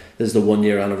the 1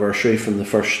 year anniversary from the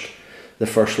first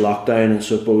lockdown, and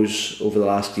so I suppose over the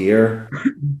last year,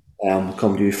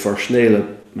 come to you first,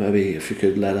 Neil. Maybe if you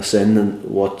could let us in and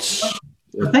what's.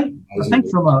 I think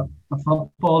from a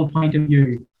football point of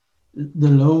view, the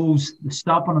lows, the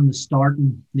stopping and the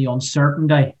starting, the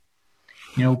uncertainty.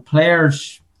 You know,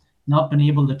 players not being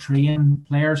able to train,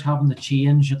 players having to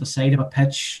change at the side of a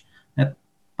pitch, at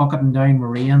bucketing down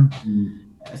rain.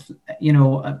 You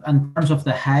know, in terms of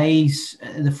the highs,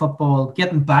 the football,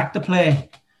 getting back to play,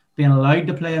 being allowed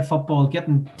to play football,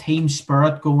 getting team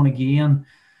spirit going again.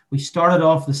 We started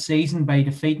off the season by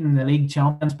defeating the league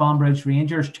champions, Banbridge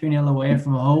Rangers, 2-0 away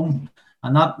from home.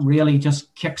 And that really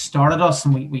just kick-started us,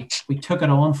 and we took it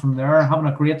on from there, having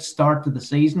a great start to the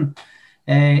season.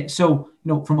 So,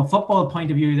 you know, from a football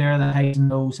point of view there, the highs and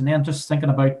lows. And then just thinking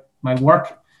about my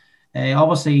work,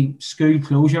 obviously school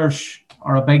closures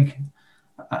are a big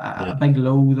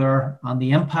low there, and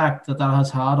the impact that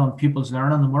has had on pupils'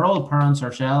 learning. And we're all parents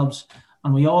ourselves,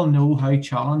 and we all know how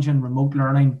challenging remote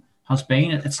learning has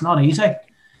been. It's not easy.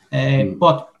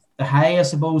 But the high, I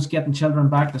suppose, getting children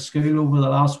back to school over the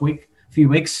last few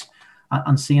weeks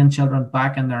and seeing children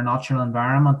back in their natural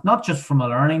environment, not just from a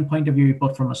learning point of view,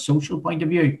 but from a social point of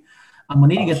view. And we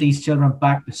need to get these children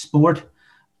back to sport.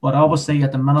 But obviously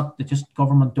at the minute, the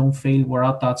government don't feel we're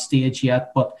at that stage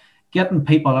yet. But getting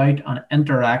people out and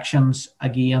interactions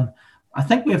again, I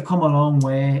think we've come a long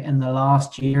way in the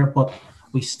last year, but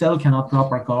we still cannot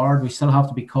drop our guard. We still have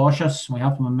to be cautious. We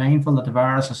have to be mindful that the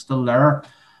virus is still there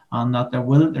and that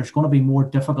there's going to be more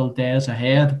difficult days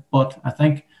ahead. But I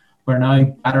think we're now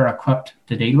better equipped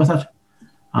to deal with it.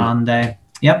 And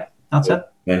that's it.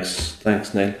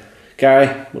 Thanks, Neil. Gary,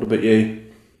 what about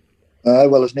you?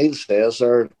 Well, as Neil says,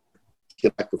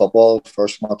 get back to football.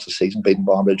 First match of the season, beating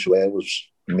Banbridge away was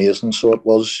amazing. So it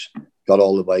was. Got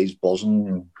all the boys buzzing.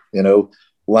 And, you know,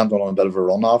 went on a bit of a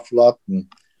run after that. And,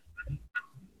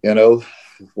 you know,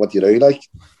 what you do, like,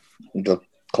 you got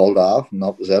called off, and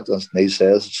that was it. As Neil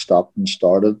says, it stopped and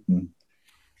started. And,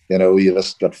 you know, you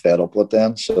just got fed up with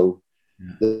them. So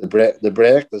the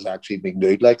break has actually been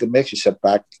good. Like, it makes you sit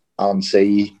back and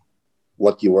see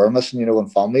what you were missing, you know, in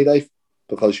family life,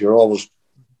 because you're always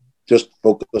just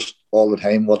focused all the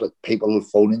time. What people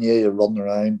phoning you, you're running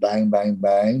around, bang, bang,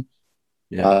 bang.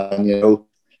 Yeah. And, you know,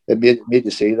 it made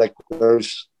you see, like,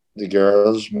 there's the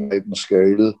girls out in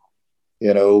school,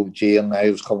 you know, Jane and I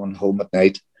was coming home at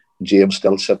night, and James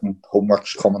still sitting,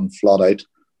 homework's coming flat out.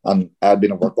 And I'd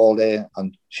been at work all day,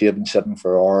 and she had been sitting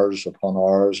for hours upon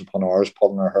hours upon hours,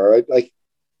 pulling her hair out. Like,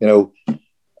 you know,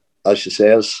 as she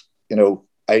says, you know,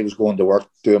 I was going to work,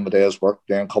 doing my day's work,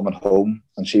 then coming home,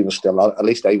 and she was still out. At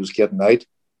least I was getting out.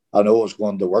 I know I was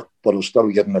going to work, but I was still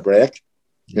getting a break.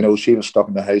 You know, she was stuck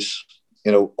in the house,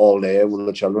 you know, all day with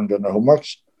the children doing their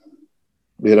homeworks.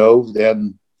 You know,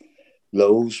 then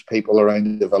those people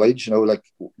around the village, you know, like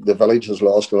the village has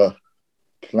lost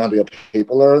plenty of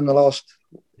people there in the last,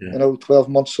 you know, 12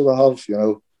 months that I have,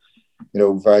 you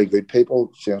know, very good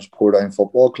people. James Portdown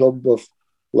Football Club have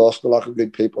lost a lot of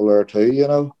good people there too, you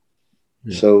know.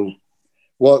 Yeah. So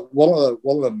one of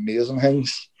the amazing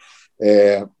things,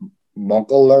 my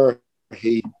uncle there,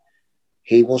 he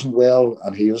wasn't well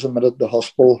and he was admitted to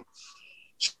hospital.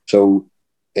 So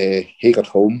he got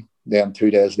home. Then 2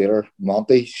 days later,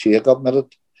 Monty, she got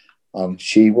admitted and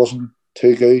she wasn't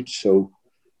too good. So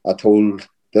I told,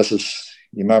 this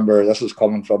is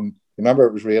coming from, remember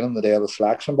it was raining the day of the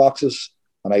selection boxes,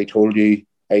 and I told you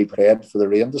I prayed for the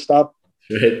rain to stop.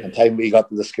 Right. And the time we got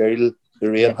to the school,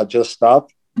 the rain had just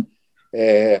stopped.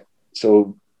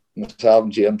 So myself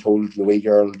and Jane told the wee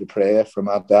girl to pray for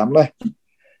Matt Damley.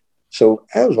 So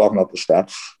I was walking up the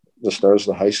stairs of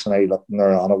the house, and I looked in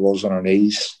there, and Anna was on her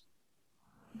knees.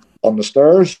 on the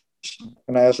stairs.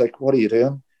 And I was like, what are you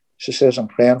doing? She says, I'm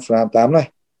praying for Aunt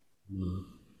Emily.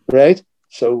 Right?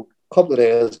 So a couple of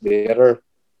days later,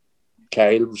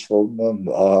 Kyle was phoning them,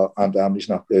 Aunt Emily's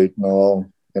not good and all,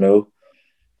 you know.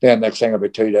 Then next thing,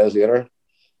 about 2 days later,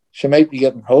 she might be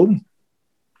getting home.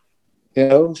 You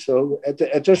know, so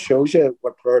it just shows you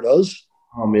what prayer does.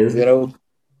 Amazing. You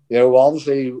know,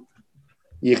 obviously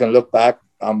you can look back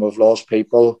and we've lost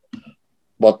people,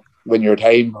 but when your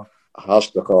time has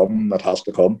to come, it has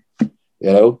to come. You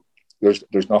know,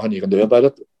 there's nothing you can do about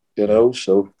it. You know,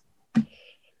 so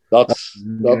that's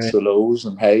the lows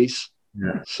and highs.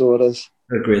 Yeah. So it is.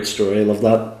 A great story. I love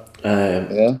that.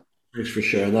 Yeah. Thanks for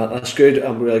sharing that. That's good.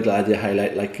 I'm really glad you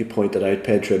highlight, like you pointed out,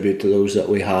 paid tribute to those that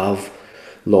we have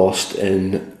lost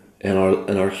in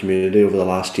our community over the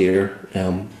last year.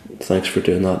 Thanks for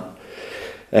doing that.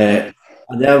 And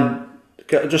then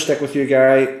just stick with you,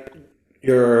 Gary.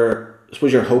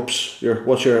 What's your hopes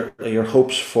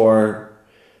for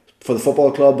the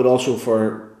football club, but also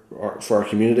for our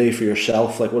community, for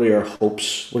yourself? Like, what are your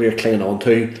hopes? What are you clinging on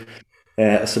to?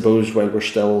 I suppose while we're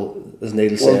still, as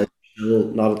Neil said, still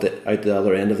not out the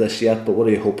other end of this yet. But what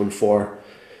are you hoping for?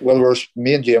 Well,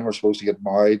 me and Jim were supposed to get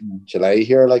married in July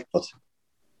here, like, but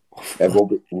it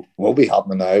won't be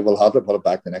happening now. We'll have to put it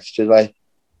back the next July.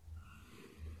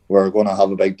 We're going to have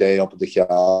a big day up at the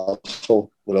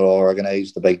castle. We'll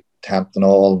organise the big tent and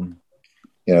all, and,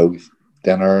 you know,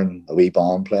 dinner and a wee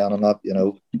band playing and that, you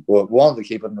know. We wanted to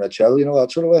keep it in Rich Hill, you know,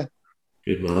 that sort of way.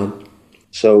 Good man.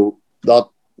 So that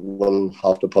we'll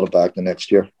have to put it back the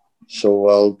next year. So,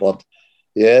 well, but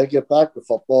yeah, get back to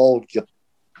football, get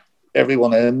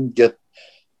everyone in,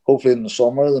 hopefully in the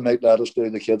summer they might let us do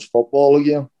the kids' football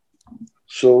again.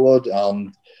 So,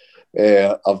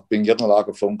 I've been getting a lot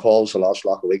of phone calls the last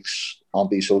lot of weeks,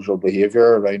 anti-social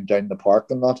behaviour around down the park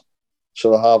and that.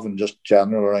 So I have, and just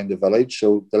general around the village.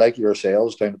 So they like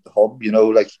yourselves down at the hub, you know,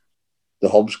 like the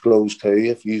hub's closed too.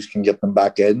 If you can get them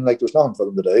back in, like there's nothing for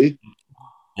them to do.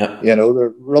 Yeah. You know,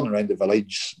 they're running around the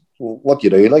village. What do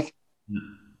you do, like? Yeah.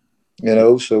 You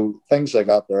know, so things like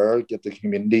that there, get the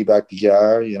community back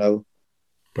together, you know.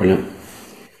 Brilliant.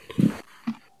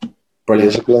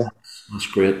 Basically. That's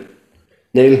great.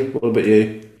 Neil, what about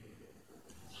you?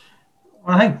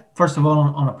 Well, I think, first of all,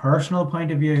 on a personal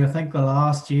point of view, I think the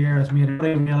last year has made us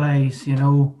realise, you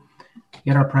know,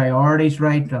 get our priorities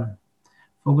right and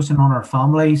focusing on our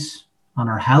families, on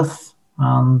our health,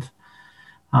 and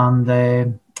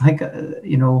I think,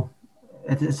 you know,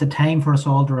 it's a time for us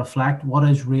all to reflect what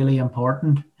is really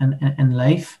important in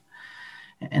life.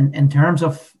 In terms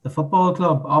of the football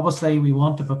club, obviously we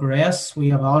want to progress, we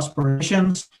have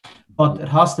aspirations, but it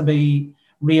has to be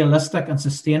realistic and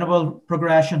sustainable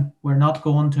progression. We're not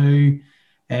going to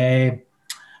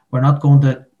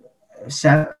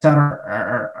set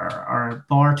our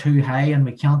bar too high and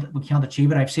we can't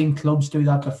achieve it. I've seen clubs do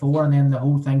that before and then the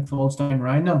whole thing falls down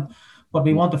around them. But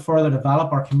we want to further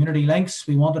develop our community links.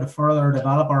 We wanted to further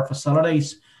develop our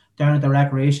facilities down at the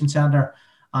recreation centre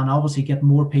and obviously get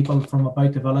more people from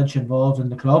about the village involved in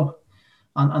the club.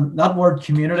 And that word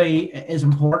community is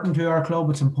important to our club.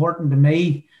 It's important to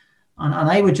me. And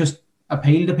I would just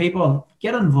appeal to people,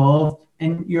 get involved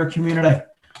in your community.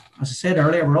 As I said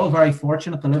earlier, we're all very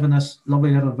fortunate to live in this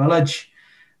lovely little village,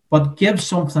 but give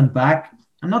something back.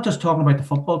 I'm not just talking about the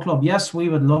football club. Yes, we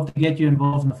would love to get you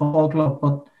involved in the football club,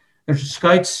 but there's the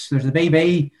Scouts, there's the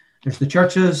BB, there's the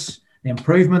churches, the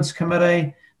Improvements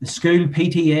Committee, the school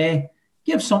PTA.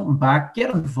 Give something back,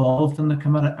 get involved in the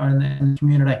community, or in the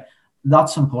community.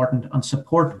 That's important, and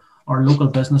support our local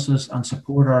businesses and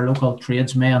support our local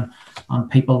tradesmen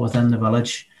and people within the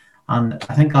village. And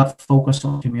I think that focus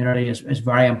on community is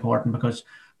very important, because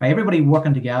by everybody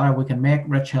working together, we can make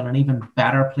Rich Hill an even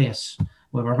better place.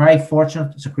 We were very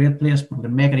fortunate. It's a great place, but we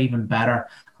can make it even better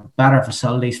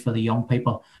facilities for the young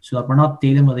people, so that we're not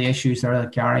dealing with the issues there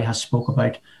that Gary has spoke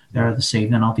about there this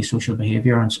evening, antisocial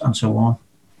behaviour and so on.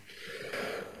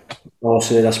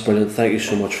 Honestly, that's brilliant. Thank you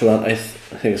so much for that. I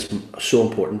think it's so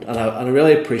important, and I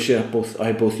really appreciate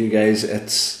both you guys.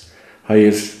 It's how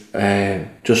you've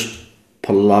just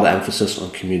put a lot of emphasis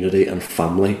on community and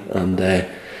family, and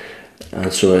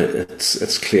so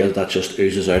it's clear that just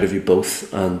oozes out of you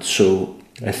both. And so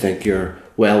I think you're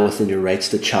well within your rights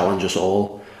to challenge us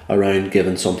all around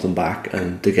giving something back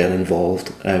and to get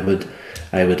involved. I would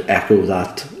echo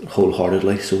that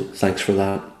wholeheartedly. So thanks for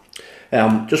that.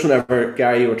 Just whenever,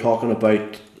 Gary, you were talking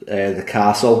about the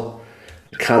castle,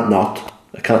 I can't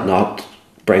not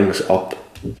brings up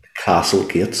castle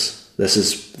gates. This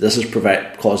is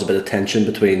caused a bit of tension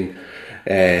between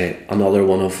another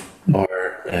one of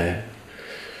our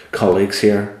colleagues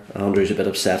here, Andrew's a bit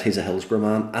upset. He's a Hillsborough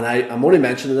man. And I'm only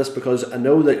mentioning this because I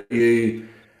know that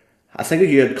I think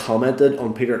you had commented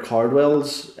on Peter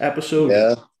Cardwell's episode.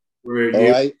 Yeah. Where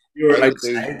you were I would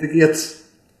outside the gates.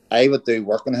 I would do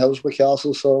work in Hillsborough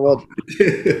Castle, so I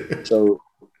would. So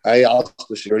I asked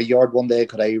the security guard one day,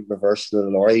 could I reverse the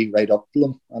lorry right up to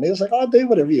them? And he was like, do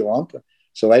whatever you want.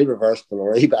 So I reversed the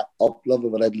lorry back up a little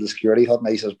bit into the security hut, and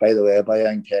he says, by the way,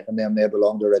 I ain't taking them, they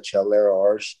belong to Rich Hill, they're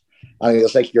ours. And he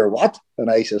was like, you're what?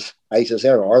 And I says,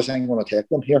 they're ours, I ain't going to take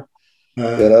them here. You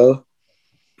know?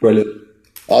 Brilliant.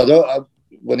 Although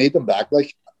we need them back.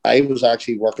 Like, I was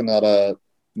actually working at a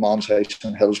mom's house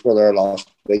in Hillsborough there last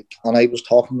week, and I was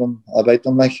talking to them about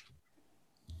them, like,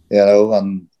 you know,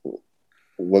 and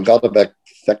we got a bit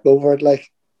thick over it, like.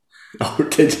 Oh,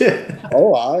 did you?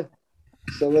 Oh, aye.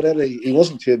 So he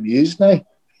wasn't too amused now.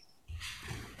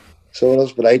 So it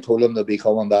was, but I told him to be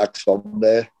coming back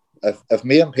someday. If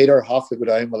me and Peter have to go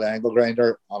down with an angle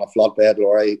grinder on a flatbed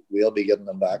lorry, we'll be getting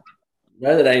them back.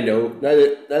 Now that I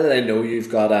know you've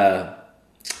got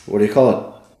what do you call it?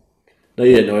 Now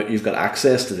you know you've got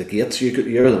access to the gates.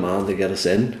 You're the man to get us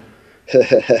in.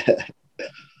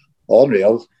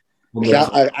 Unreal.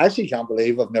 I actually can't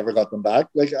believe I've never got them back.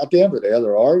 Like, at the end of the day,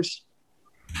 they're ours.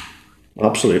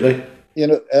 Absolutely. You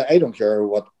know, I don't care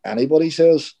what anybody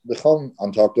says. They come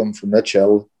and talk to them from Rich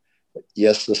Hill.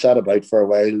 Yes, they sat about for a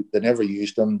while. They never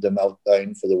used them. They melt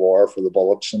down for the war, for the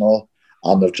bullets and all.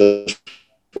 And they've just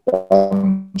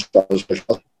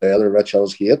they're Rich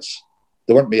Hill's gates.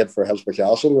 They weren't made for Hillsborough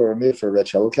Castle. They were made for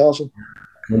Rich Hill Castle.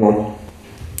 Come on.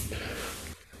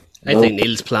 I think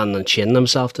Neil's planning on chaining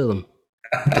himself to them.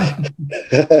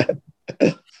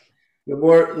 The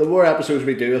more episodes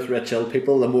we do with Rich Hill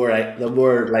people, the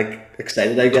more like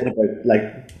excited I get about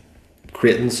like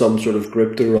creating some sort of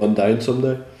group to run down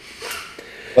someday.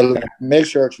 Well, make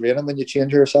sure it's raining when you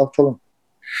change yourself to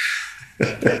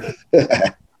them.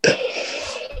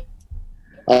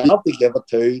 I have to give it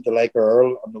to the like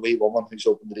Earl and the wee woman who's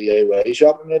opened the DIY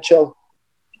shop in Rich Hill.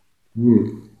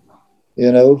 You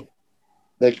know,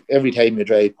 like every time you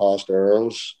drive past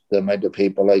Earl's, the amount of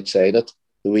people outside it,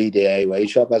 the wee DIY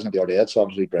shop isn't the other day. It's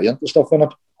obviously brilliant, the stuff in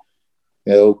it.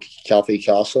 You know, Cafe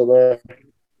Castle there,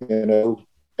 you know,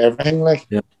 everything like.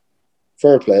 Yeah.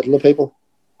 Fair play to the people.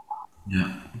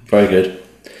 Yeah, very good,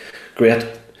 great,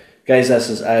 guys.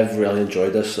 I've really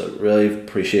enjoyed this. I really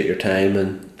appreciate your time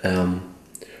and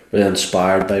really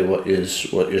inspired by what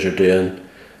you're doing.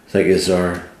 I think you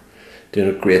are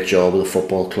doing a great job with the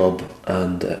football club,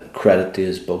 and credit to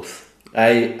you both.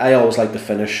 I always like to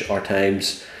finish our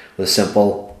times with a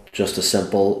simple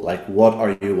like, what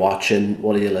are you watching,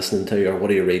 what are you listening to, or what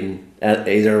are you reading?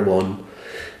 Either one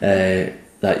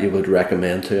that you would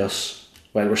recommend to us.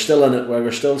 While we're still in it, while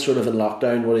we're still sort of in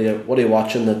lockdown, what are you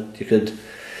watching that you could?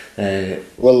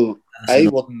 Well, I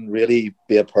wouldn't really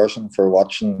be a person for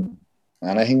watching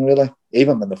anything really.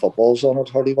 Even when the football's on, I'd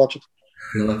hardly watch it.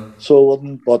 Yeah. So I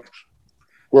wouldn't. But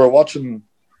we're watching.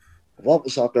 What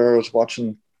was that there? I was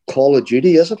watching Call of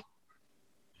Duty. Is it?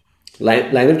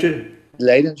 Line of Duty.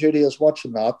 Line of Duty is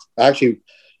watching that. I actually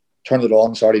turned it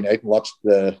on Saturday night and watched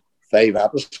the 5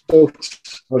 episodes.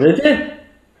 Oh, did you?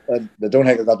 And I don't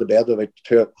think I got to bed till about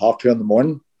 2:30 in the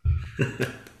morning.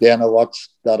 Then I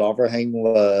watched that other thing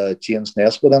with James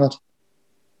Nesbitt in it.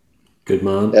 Good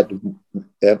man.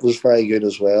 It was very good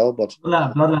as well. But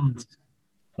Bloodlands.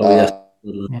 Oh yes.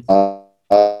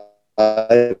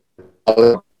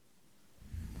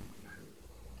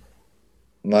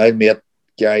 My mate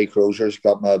Gary Crozier's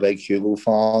got me a big Hugo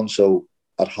fan, so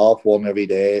at 1:30 every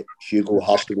day, Hugo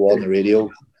has to go on the radio.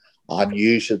 And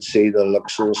you should see the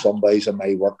looks of some boys in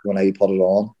my work when I put it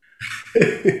on.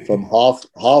 From half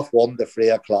 1 to 3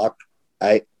 o'clock,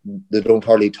 they don't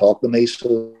hardly talk to me,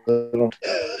 so they don't.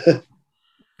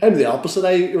 I'm the opposite.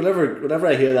 Whenever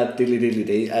I hear that deedly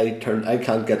dee, I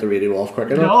can't get the radio off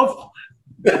quick enough.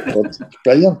 But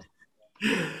brilliant.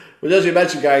 Well, as you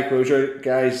mentioned, Gary Crozier,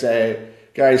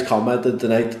 Gary's commented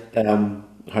tonight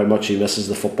how much he misses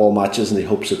the football matches, and he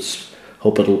hopes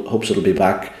it'll be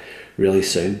back really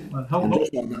soon. It's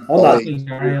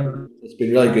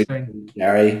been really good.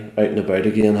 Gary out and about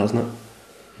again, hasn't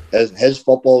it? His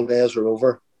football days are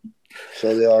over.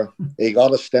 So they are. He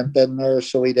got a stint in there,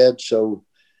 so he did. So,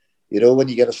 you know, when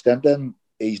you get a stint in,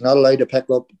 he's not allowed to pick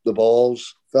up the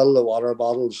balls, fill the water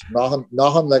bottles,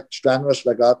 nothing like strenuous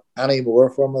like that anymore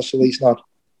from us. So he's not.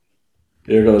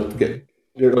 You're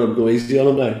gonna go easy on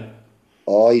him now.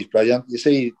 Oh, he's brilliant. You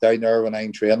see down there when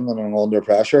I'm training and I'm under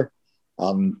pressure,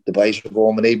 and the boys are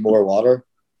going, we need more water.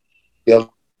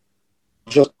 He'll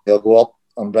go up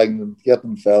and get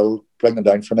them filled, bring them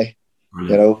down for me.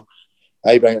 Brilliant. You know.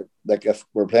 I bring, like, if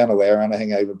we're playing away or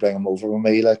anything, I would bring him over with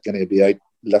me, like, and he'd be out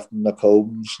lifting the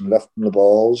combs and lifting the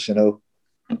balls, you know.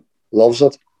 Loves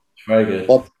it. Very good.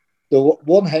 But the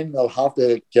one thing I'll have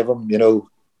to give him, you know,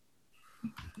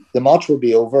 the match will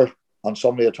be over and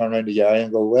somebody will turn around to Gary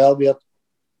and go, well, mate,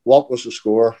 what was the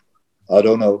score? I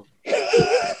don't know.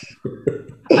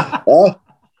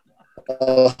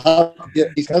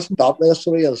 He's missing that list,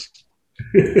 so he is.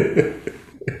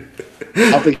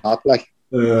 Happy not, like.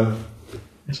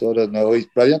 So I don't know. He's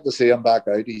brilliant to see him back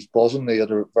out. He's buzzing. He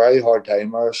had a very hard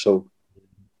time there, so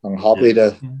I'm happy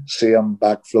to see him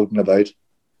back floating about.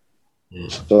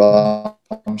 So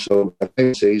I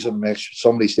think season makes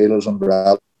somebody steal his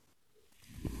umbrella.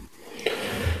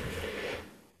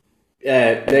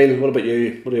 Neil, what about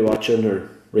you? What are you watching or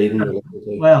reading?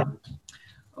 Well,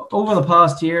 over the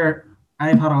past year,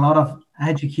 I've had a lot of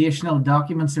educational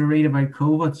documents to read about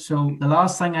COVID. So the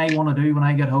last thing I want to do when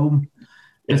I get home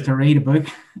is to read a book.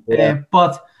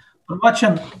 But I'm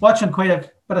watching quite a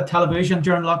bit of television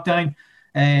during lockdown.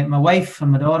 My wife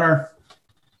and my daughter,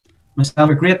 myself,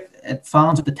 are great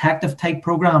fans of detective type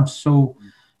programs. So,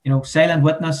 you know, Silent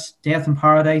Witness, Death in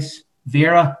Paradise,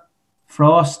 Vera,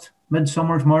 Frost,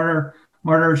 Midsummer's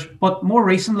Murders. But more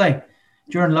recently,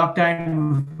 during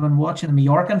lockdown, we've been watching the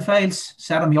Majorcan Files,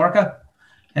 set in Mallorca.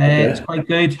 It's quite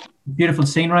good, beautiful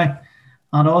scenery.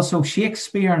 And also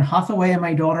Shakespeare and Hathaway,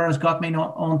 my daughter has got me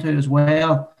onto as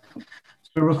well.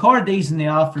 So we record these in the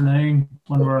afternoon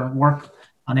when we're at work,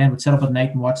 and then we'd sit up at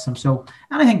night and watch them. So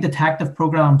anything detective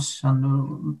programs,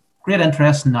 and great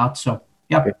interest in that. So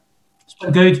it's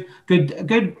been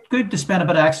good to spend a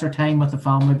bit of extra time with the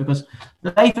family, because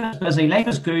life is busy. Life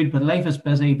is good, but life is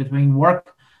busy between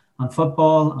work and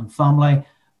football and family.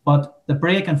 But the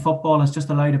break in football has just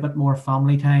allowed a bit more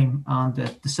family time, and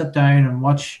to sit down and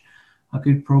watch a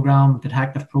good program,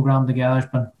 detective program together has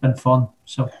been fun.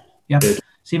 So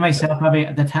see myself maybe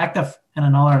a detective in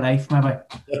another life, maybe.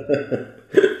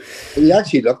 You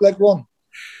actually look like one.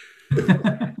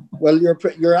 Well,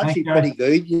 you're actually pretty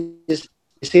good. You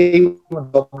see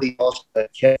when somebody lost a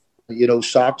kit, you know,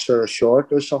 socks or a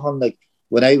short or something, like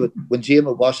when Jim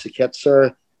would wash the kit,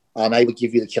 sir, and I would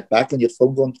give you the kit back, and you'd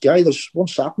phone going, Gary, there's one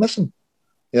sock missing.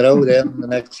 You know, then the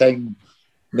next thing,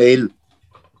 Neil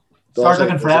start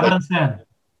looking for evidence then.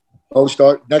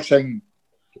 Next thing,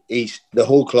 the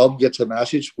whole club gets a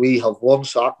message, we have one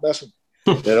sock missing.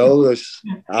 You know,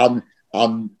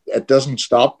 and it doesn't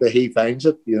stop till he finds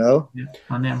it, you know.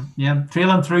 And then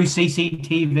trailing through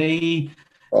CCTV,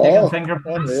 taking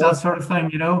fingerprints, that sort of thing,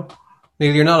 you know.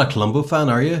 Neil, you're not a Columbo fan,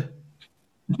 are you?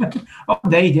 Oh,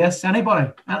 indeed, yes.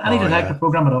 Anybody, any detective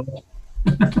program at all.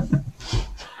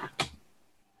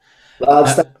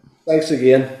 Lads, thanks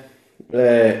again.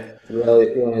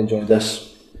 Really enjoyed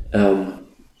this, and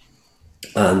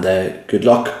good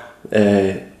luck.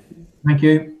 Thank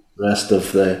you. Rest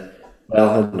of the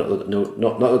not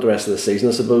the rest of the season,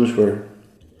 I suppose.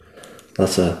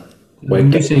 That's a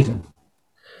new season.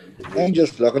 I'm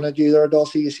just looking at you there,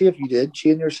 Dossie. You see, if you did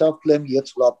chain yourself, Glenn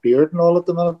Yates, flat beard and all at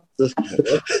the minute.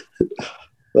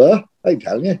 Well, I'm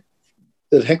telling you,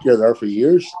 I think you're there for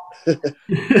years.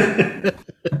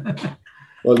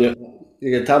 Well,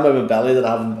 you can tell me my belly that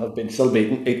I've been still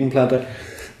eating plenty.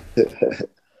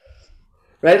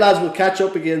 Right, lads, we'll catch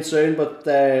up again soon, but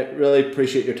really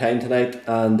appreciate your time tonight,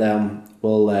 and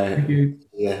thank you.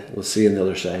 We'll see you on the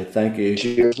other side. Thank you.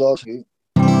 Cheers, lads.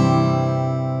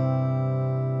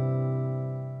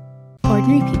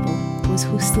 Ordinary People was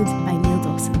hosted by Neil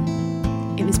Dawson.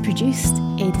 It was produced,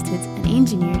 edited and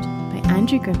engineered by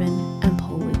Andrew Gribbin and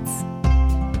Paul Woods.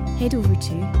 Head over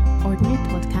to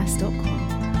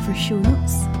ordinarypodcast.com for show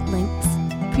notes, links,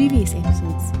 previous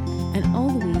episodes and all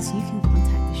the ways you can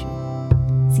contact the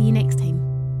show. See you next time.